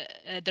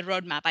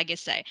roadmap, I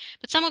guess say.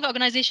 But some of the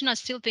organizations are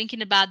still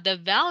thinking about the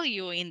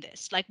value in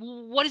this. Like,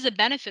 what is the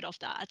benefit of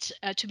that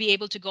to be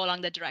able to go along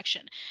that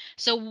direction?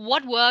 So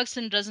what works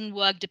and doesn't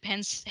work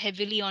depends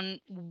heavily on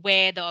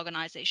where the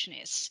organization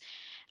is.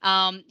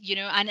 And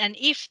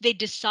if they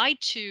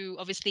decide to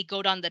obviously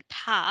go down that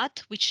path,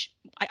 which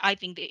I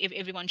think if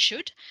everyone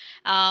should,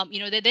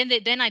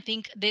 then I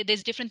think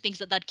there's different things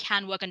that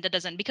can work and that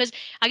doesn't. Because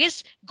I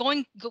guess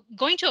going to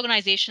an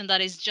organization that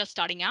is just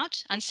starting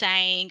out and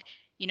saying,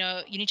 you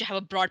need to have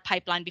a broad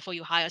pipeline before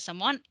you hire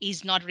someone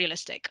is not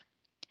realistic.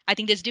 I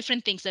think there's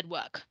different things that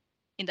work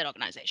in that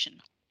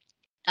organization.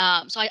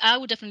 So I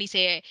would definitely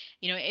say,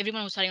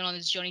 everyone who's starting on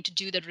this journey to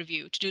do that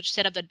review, to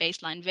set up that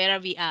baseline. Where are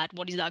we at?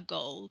 What is our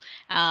goal?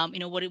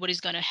 What is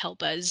going to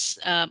help us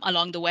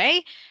along the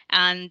way?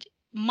 And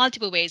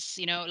multiple ways,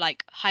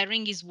 like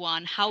hiring is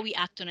one, how we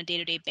act on a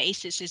day-to-day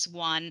basis is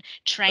one,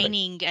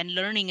 training and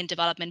learning and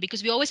development,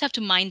 because we always have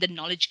to mind the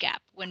knowledge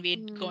gap when we're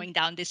going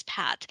down this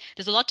path.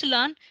 There's a lot to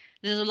learn.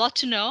 There's a lot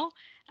to know.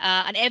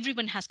 And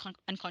everyone has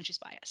unconscious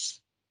bias,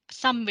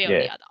 some way or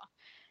the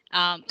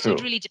other. So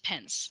it really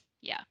depends.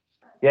 Yeah.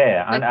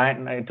 Yeah,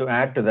 and to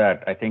add to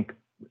that, I think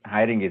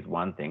hiring is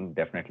one thing,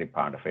 definitely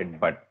part of it.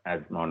 But as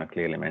Mona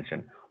clearly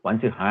mentioned,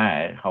 once you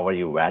hire, how are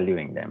you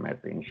valuing them? As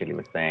initially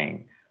was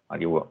saying, are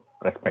you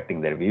respecting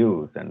their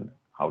views, and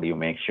how do you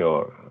make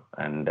sure?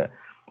 And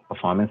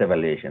performance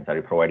evaluations, are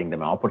you providing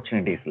them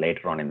opportunities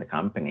later on in the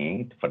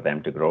company for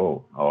them to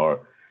grow,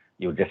 or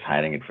you're just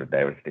hiring it for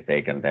diversity's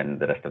sake, and then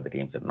the rest of the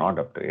teams are not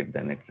up to it?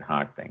 Then it's a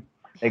hard thing.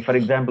 Like for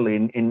example,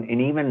 in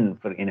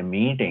a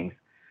meetings,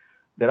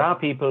 there are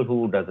people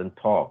who doesn't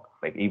talk,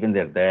 like even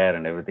they're there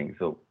and everything.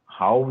 So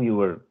how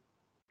your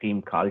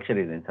team culture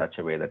is in such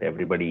a way that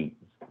everybody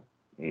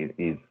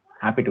is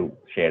happy to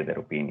share their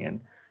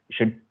opinion. You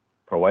should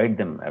provide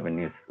them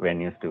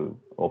venues to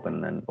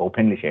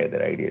openly share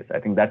their ideas. I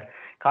think that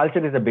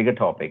culture is a bigger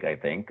topic, I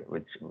think,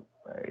 which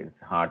is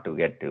hard to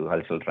get to.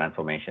 Cultural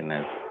transformation,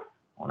 as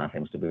Mona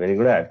seems to be very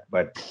good at,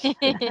 but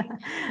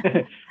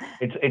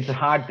it's a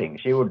hard thing.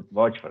 She would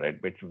watch for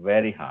it, but it's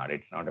very hard.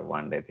 It's not a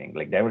one-day thing.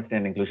 Like diversity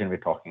and inclusion, we're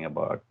talking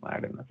about, I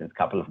don't know, since a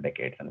couple of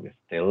decades, and we're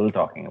still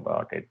talking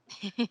about it.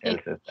 Tells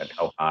us that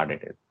how hard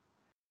it is.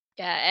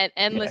 Yeah, and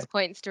endless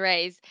points to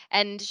raise.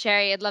 And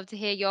Sherry, I'd love to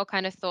hear your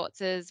kind of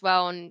thoughts as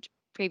well on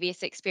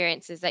previous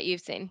experiences that you've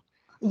seen.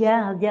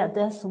 Yeah.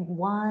 There's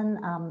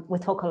one. We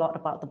talk a lot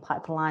about the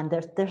pipeline.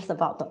 There's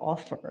about the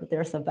offer.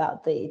 There's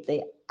about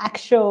the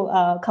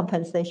actual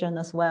compensation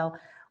as well.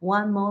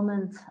 One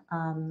moment,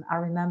 I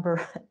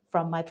remember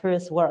from my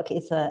previous work.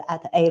 It's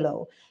at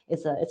ALO.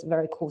 It's a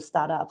very cool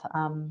startup.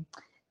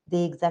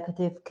 The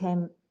executive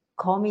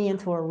called me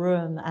into a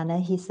room, and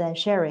then he said,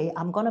 Sherry,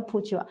 I'm going to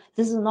put you,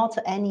 this is not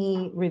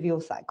any review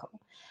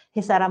cycle.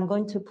 He said, I'm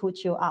going to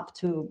put you up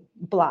to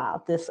blah.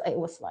 It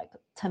was like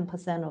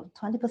 10% or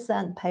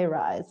 20% pay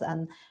rise.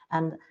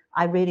 And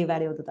I really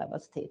value the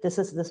diversity. This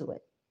is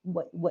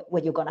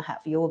what you're going to have.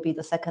 You will be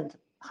the second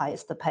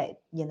highest paid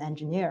in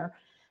engineer.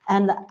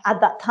 And at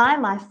that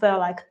time, I felt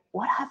like,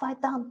 what have I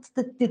done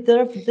to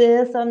deserve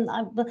this?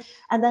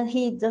 And then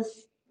he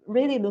just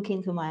really looked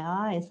into my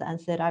eyes and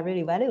said, I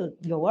really value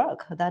your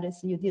work. That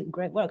is, you did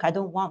great work. I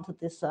don't want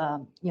this,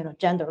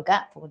 gender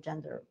gap or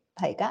gender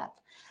pay gap.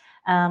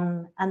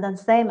 And then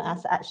same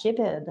as at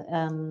Shipit,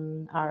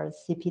 our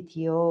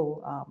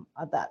CPTO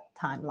at that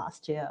time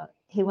last year,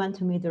 he went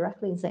to me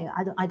directly and saying,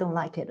 I don't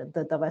like it.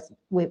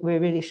 We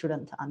really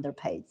shouldn't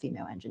underpay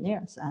female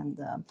engineers. And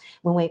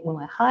when we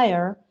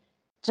hire,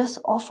 just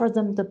offer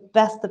them the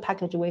best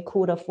package we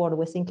could afford.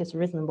 We think is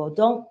reasonable.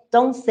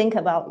 Don't think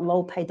about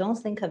low pay. Don't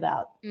think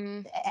about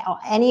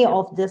any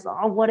of this.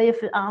 Oh, what if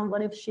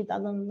she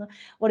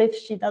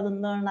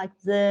doesn't learn like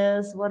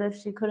this? What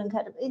if she couldn't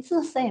catch it? It's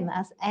the same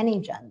as any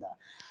gender.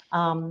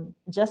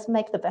 Just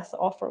make the best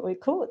offer we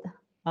could.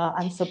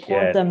 And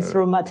support them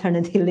through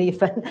maternity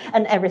leave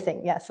and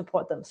everything. Yeah,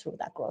 support them through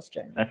that growth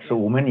journey. That's so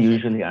women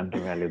usually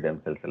undervalue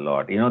themselves a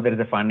lot. There is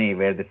a funny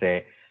where they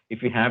say,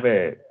 if you have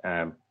a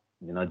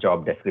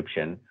job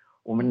description,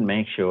 women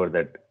make sure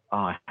that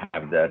I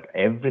have that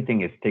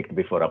everything is ticked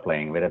before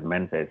applying, whereas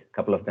men says a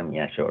couple of them,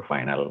 yeah, sure,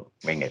 fine, I'll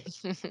wing it.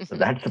 So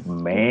that's a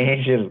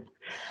major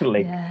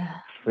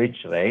switch,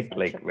 right?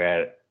 Like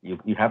where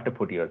you have to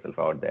put yourself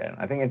out there.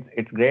 I think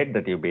it's great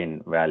that you've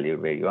been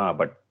valued where you are,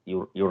 but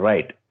you're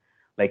right.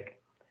 Like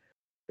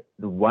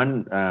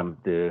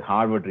the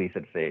Harvard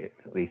research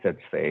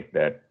says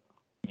that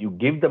you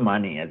give the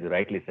money, as you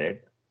rightly said,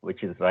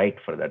 which is right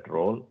for that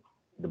role,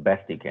 the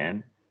best you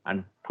can,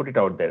 and put it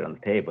out there on the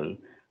table,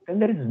 then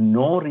there is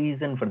no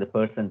reason for the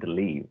person to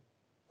leave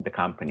the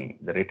company.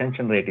 The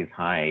retention rate is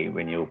high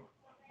when you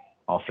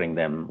offering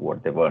them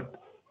what they're worth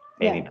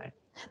anytime.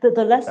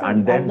 The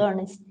lesson I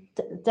learned is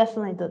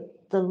definitely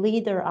the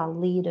leader are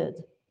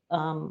leaded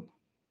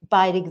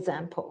by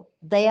example.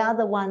 They are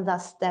the ones that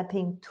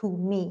stepping to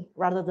me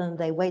rather than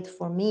they wait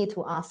for me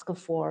to ask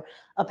for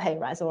a pay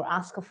rise or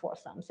ask for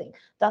something.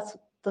 That's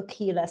the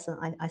key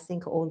lesson I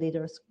think all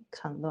leaders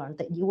can learn,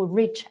 that you will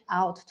reach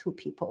out to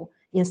people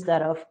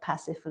instead of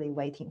passively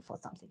waiting for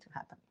something to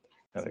happen.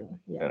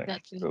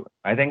 Correct. So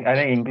I think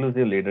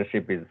inclusive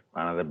leadership is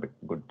another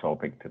good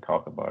topic to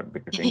talk about,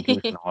 because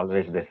inclusion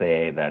always they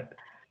say that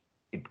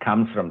it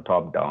comes from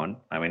top down.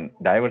 I mean,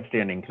 diversity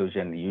and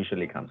inclusion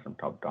usually comes from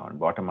top down.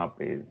 Bottom up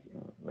is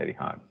very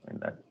hard in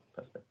that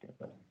perspective.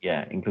 But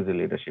yeah, inclusive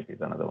leadership is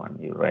another one.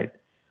 You're right.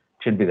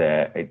 It should be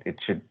there. It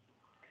should.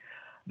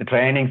 The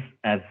trainings,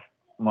 as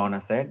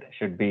Mona said,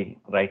 should be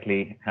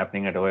rightly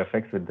happening at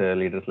OFX with the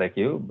leaders like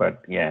you.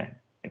 But yeah,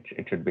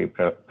 it should be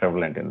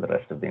prevalent in the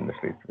rest of the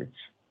industries, which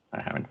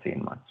I haven't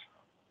seen much.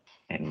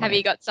 Have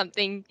you got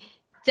something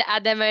to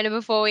add there, Mona,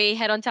 before we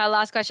head on to our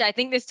last question? I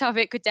think this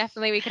topic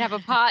we could have a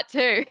part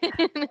 2.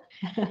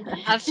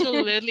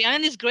 Absolutely. I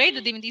mean, it's great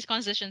that even these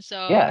conversations, so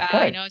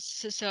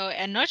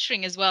and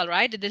nurturing as well,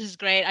 right? This is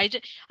great.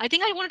 I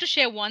think I wanted to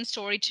share one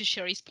story to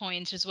Sherry's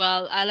point as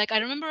well. I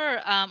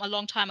remember a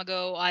long time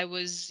ago, I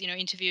was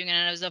interviewing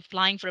and I was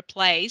applying for a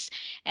place,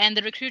 and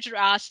the recruiter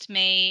asked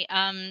me,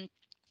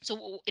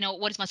 so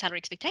what is my salary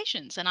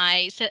expectations? And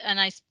I said,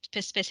 and I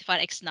specified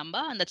X number,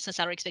 and that's the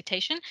salary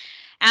expectation.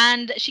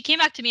 And she came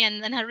back to me,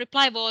 and her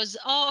reply was,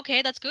 "Oh,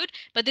 okay, that's good,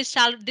 but this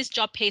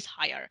job pays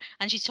higher."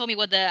 And she told me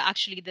what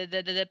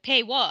the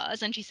pay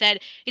was, and she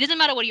said, "It doesn't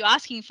matter what you're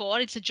asking for;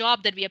 it's a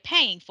job that we are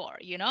paying for,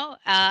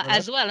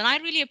 as well." And I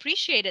really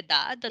appreciated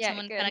that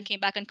someone kind of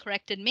came back and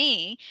corrected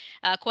me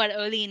quite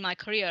early in my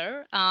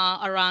career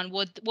around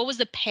what was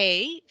the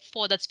pay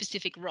for that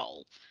specific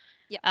role,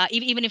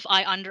 even if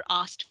I under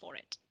asked for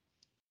it.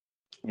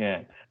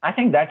 Yeah, I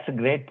think that's a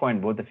great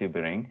point both of you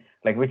bring,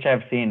 like which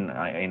I've seen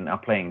in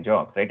applying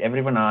jobs, right?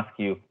 Everyone ask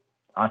you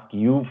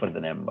for the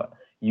number.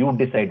 You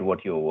decide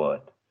what you're worth.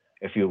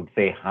 If you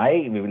say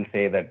high, we will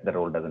say that the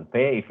role doesn't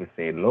pay. If you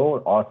say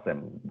low,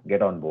 awesome,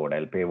 get on board.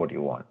 I'll pay what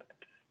you want.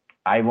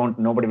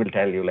 Nobody will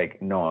tell you like,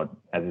 no,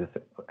 as you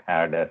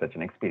had such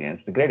an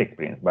experience, a great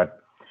experience, but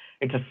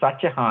it's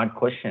such a hard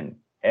question.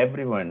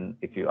 Everyone,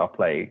 if you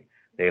apply,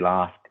 they'll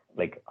ask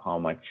like, how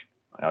much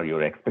are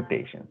your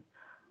expectations?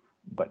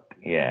 But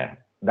yeah,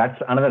 that's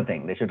another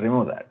thing. They should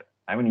remove that.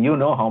 I mean,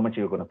 how much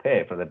you're going to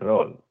pay for that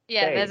role.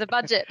 Yeah, there's a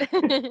budget.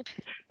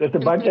 There's a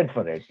budget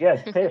for it.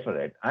 Yes, pay for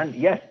it. And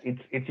yes,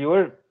 it's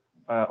your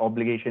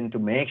obligation to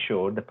make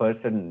sure the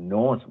person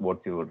knows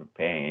what you're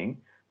paying,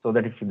 so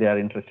that if they are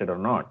interested or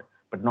not,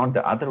 but not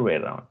the other way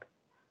around.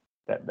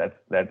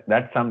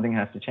 That's something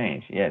has to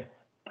change. Yes.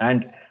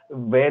 And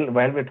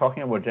while we're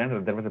talking about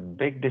gender, there was a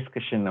big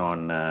discussion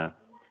on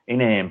in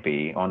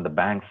AMP on the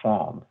bank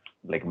forms,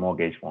 like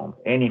mortgage forms,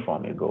 any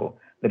form you go,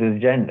 there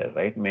is gender,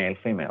 right? Male,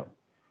 female.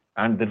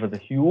 And there was a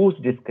huge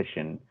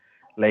discussion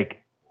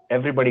Like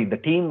everybody, the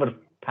team were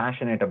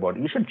passionate about.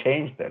 You should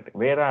change that.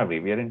 Where are we?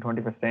 We are in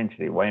 21st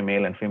century. Why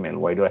male and female?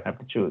 Why do I have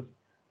to choose?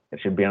 There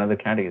should be another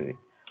category.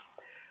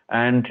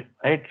 And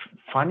it's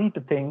funny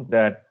to think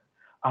that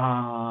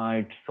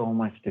it's so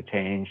much to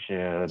change.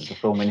 There's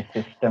so many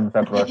systems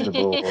across the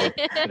board.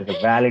 There's a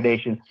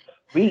validation.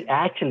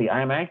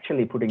 I'm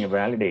actually putting a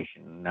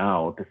validation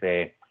now to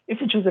say,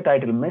 if you choose the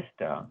title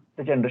Mr.,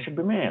 the gender should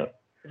be male.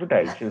 If you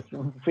title choose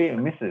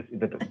Mrs.,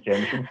 the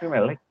gender should be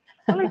female.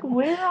 Like,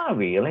 where are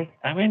we? Like,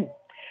 I mean,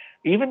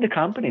 even the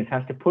companies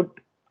have to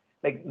put,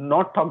 like,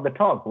 not talk the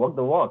talk, walk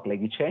the walk.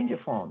 Like, you change your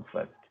form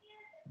first,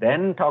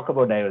 then talk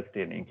about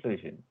diversity and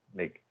inclusion.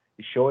 Like,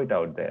 you show it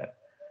out there.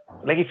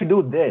 Like, if you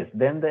do this,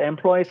 then the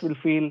employees will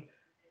feel,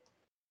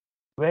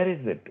 where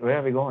is it? Where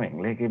are we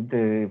going? Like,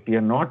 if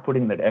you're not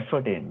putting that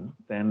effort in,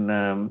 then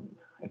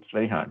it's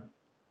very hard.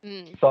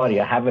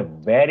 Sorry, I have a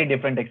very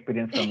different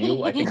experience from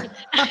you. I think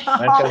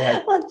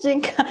Well,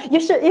 Jinka, you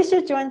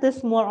should join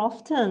this more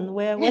often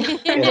where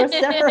your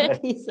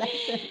therapy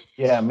session.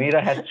 Yeah,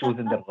 Meera has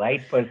chosen the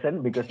right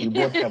person because you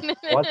both have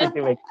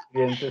positive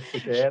experiences to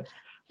share.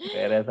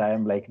 Whereas I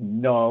am like,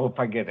 no,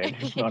 forget it.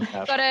 It's not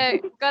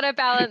happening. Gotta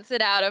balance it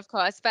out, of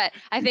course. But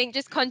I think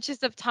just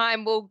conscious of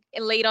time, we'll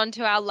lead on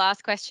to our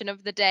last question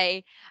of the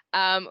day,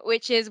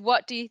 which is,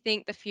 what do you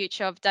think the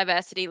future of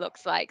diversity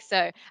looks like?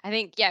 So I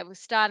think, we're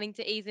starting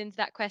to ease into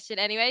that question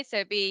anyway.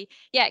 So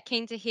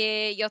keen to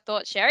hear your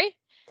thoughts, Sherry.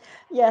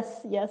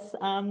 Yes.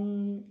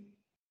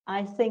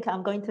 I think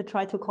I'm going to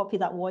try to copy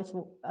that voice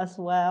as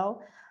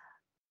well.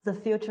 The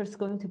future is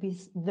going to be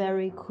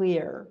very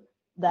clear.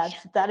 That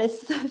is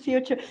the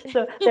future.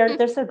 So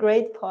there's a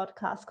great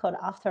podcast called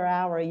After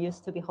Hour. It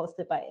used to be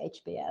hosted by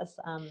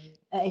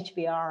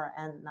HBR,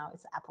 and now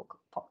it's Apple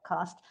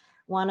Podcast.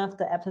 One of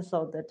the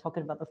episodes they're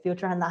talking about the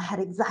future, and I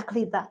had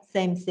exactly that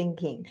same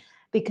thinking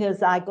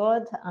because I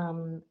got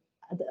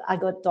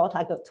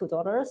two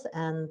daughters,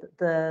 and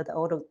the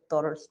older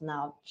daughters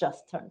now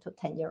just turned to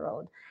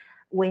 10-year-old.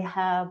 We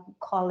have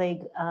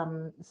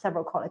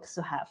several colleagues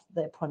who have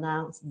the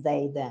pronouns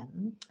they,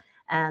 them.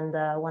 And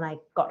when I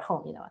got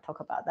home, I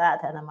talk about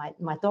that. And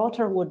my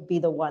daughter would be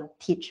the one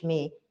teach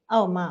me,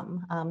 oh,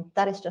 mom,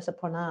 that is just a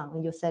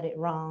pronoun. You said it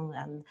wrong.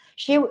 And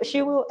she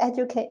will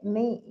educate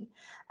me.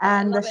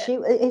 And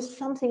it's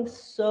something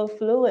so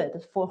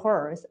fluid for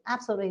her. It's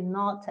absolutely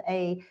not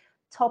a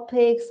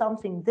topic,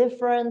 something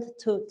different.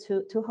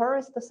 To her,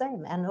 it's the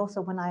same. And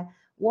also when I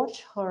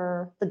watch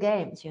the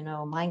games,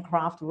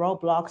 Minecraft,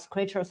 Roblox,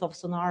 Creatures of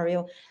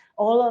Scenario,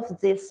 all of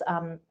these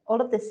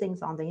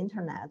things on the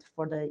internet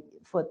for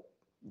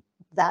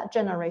that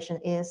generation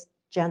is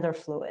gender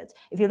fluid.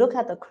 If you look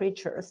at the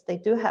creatures, they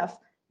do have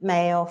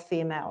male,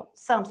 female,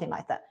 something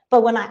like that.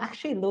 But when I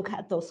actually look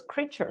at those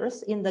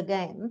creatures in the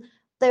game,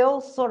 they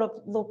all sort of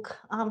look,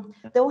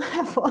 they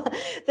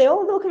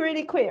all look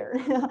really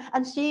queer.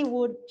 And she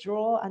would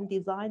draw and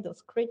design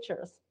those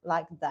creatures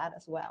like that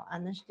as well.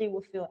 And then she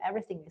would feel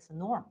everything is a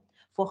norm.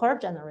 For her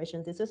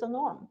generation, this is a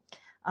norm.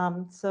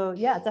 So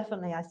yeah,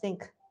 definitely, I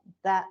think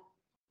that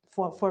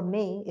for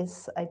me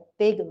is a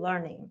big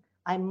learning.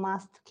 I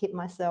must keep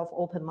myself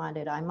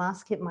open-minded. I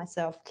must keep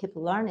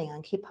learning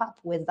and keep up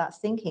with that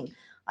thinking.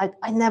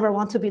 I never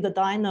want to be the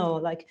dino,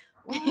 like,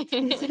 what?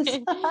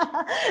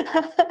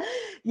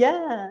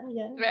 Yeah.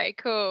 Very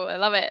cool. I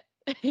love it.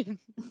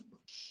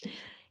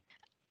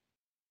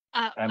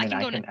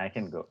 I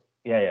can go.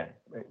 Yeah.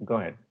 Go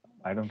ahead.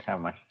 I don't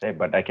have much to say,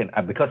 but I can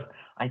because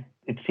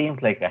it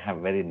seems like I have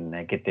very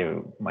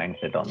negative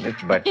mindset on this.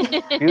 But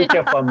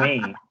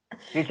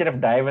future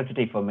of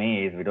diversity for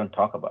me is we don't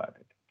talk about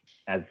it.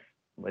 As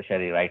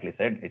Sherry rightly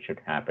said, it should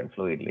happen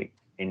fluidly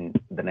in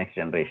the next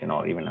generation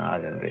or even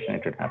our generation.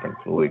 It should happen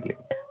fluidly.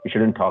 We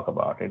shouldn't talk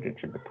about it. It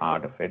should be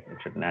part of it. It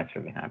should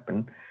naturally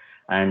happen,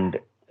 and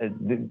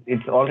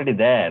it's already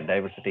there.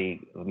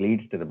 Diversity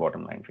leads to the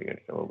bottom line figure.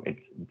 So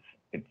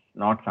it's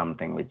not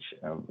something which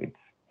it's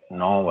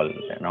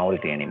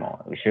novelty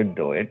anymore. We should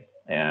do it.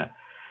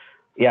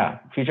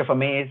 Future for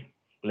me is,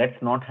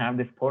 let's not have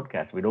this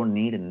podcast. We don't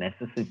need a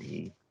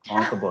necessity to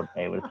talk about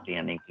diversity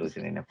and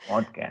inclusion in a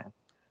podcast.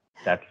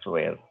 That's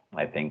where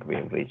I think we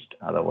have reached.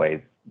 Otherwise,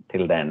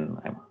 till then,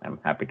 I'm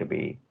happy to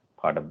be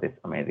part of this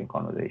amazing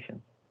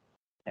conversation.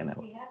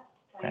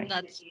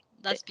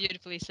 That's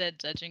beautifully said,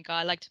 Jinka.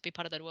 I like to be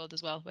part of that world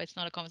as well, where it's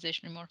not a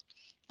conversation anymore.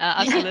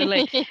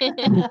 Absolutely.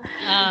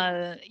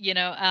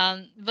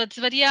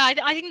 But yeah,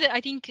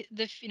 I think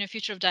the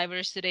future of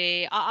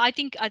diversity. I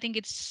think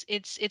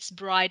it's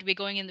bright. We're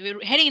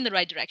heading in the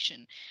right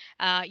direction.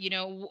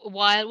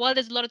 While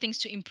there's a lot of things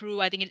to improve,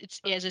 I think it's,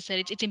 as I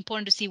said, it's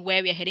important to see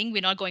where we're heading.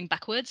 We're not going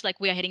backwards. Like,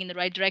 we are heading in the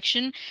right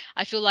direction.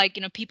 I feel like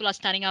people are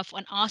standing up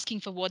and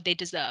asking for what they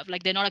deserve.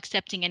 Like, they're not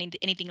accepting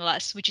anything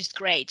less, which is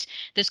great.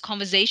 There's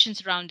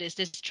conversations around this.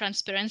 There's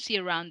transparency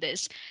around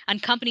this,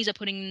 and companies are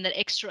putting in that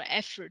extra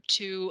effort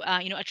to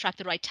attract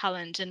the right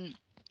talent. And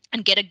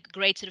and get a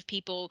great set of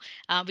people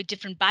with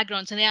different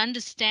backgrounds, and they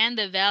understand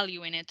the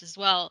value in it as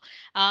well.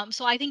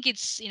 So I think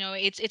it's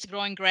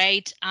growing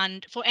great.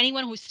 And for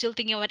anyone who's still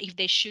thinking about if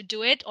they should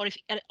do it or if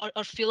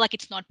or feel like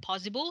it's not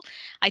possible,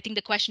 I think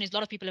the question is a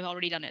lot of people have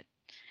already done it.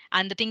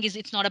 And the thing is,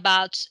 it's not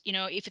about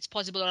if it's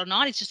possible or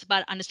not. It's just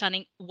about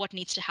understanding what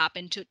needs to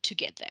happen to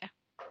get there,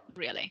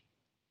 really.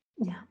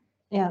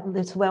 Yeah,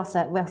 it's well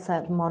said,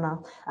 Mona.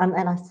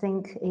 And I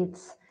think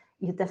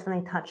you're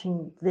definitely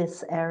touching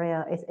this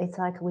area. It's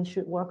like we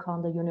should work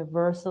on the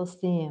universal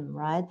theme,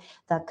 right?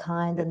 That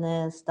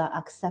kindness, that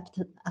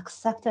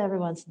accept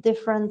everyone's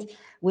different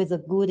with a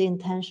good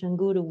intention,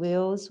 good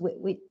wills.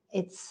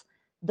 It's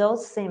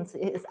those themes.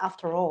 It's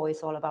after all,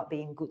 it's all about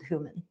being good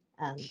human.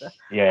 And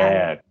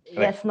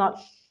it's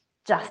not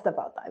just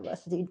about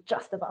diversity,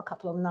 just about a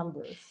couple of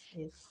numbers.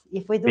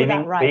 If we do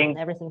that right, then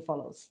everything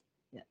follows.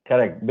 Yeah.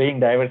 Correct. Being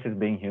diverse is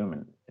being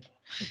human.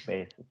 It's the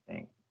basic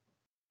thing.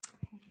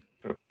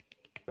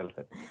 Well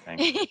said.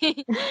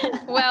 Thanks.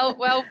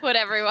 well put,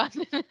 everyone.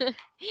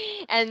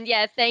 And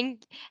yeah,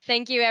 thank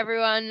you,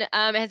 everyone.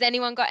 Has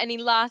anyone got any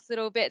last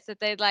little bits that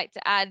they'd like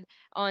to add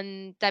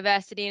on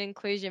diversity and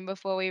inclusion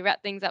before we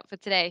wrap things up for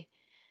today?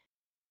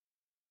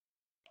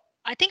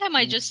 I think I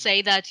might just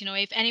say that,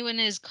 if anyone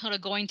is kind of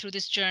going through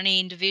this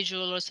journey,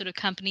 individual or sort of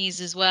companies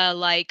as well,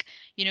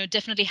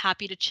 definitely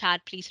happy to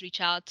chat. Please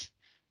reach out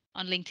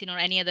on LinkedIn or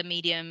any other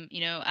medium,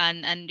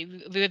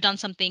 and we've done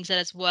some things that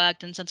has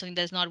worked and something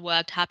that's not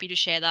worked. Happy to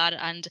share that.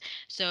 And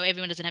so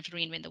everyone doesn't have to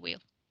reinvent the wheel.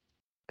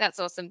 That's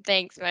awesome.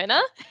 Thanks,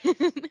 Mona.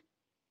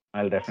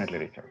 I'll definitely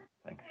reach out.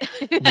 Thanks.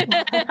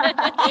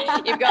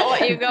 You've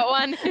got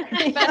one.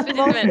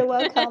 Most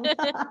welcome.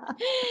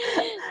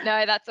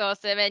 No, that's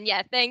awesome. And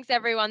yeah, thanks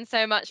everyone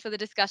so much for the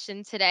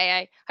discussion today.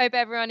 I hope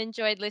everyone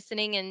enjoyed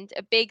listening, and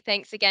a big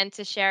thanks again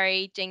to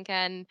Sherry, Jinka,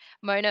 and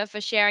Mona for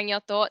sharing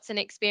your thoughts and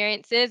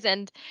experiences.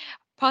 And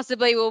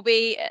possibly will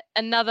be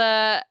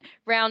another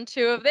round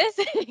 2 of this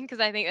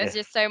because I think there's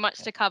just so much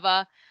to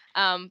cover.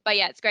 But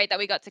yeah, it's great that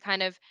we got to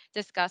kind of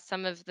discuss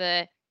some of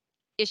the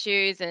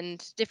issues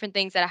and different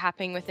things that are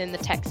happening within the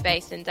tech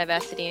space and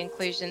diversity and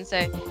inclusion.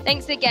 So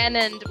thanks again,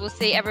 and we'll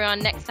see everyone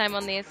next time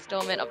on the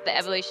installment of the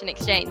Evolution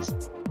Exchange.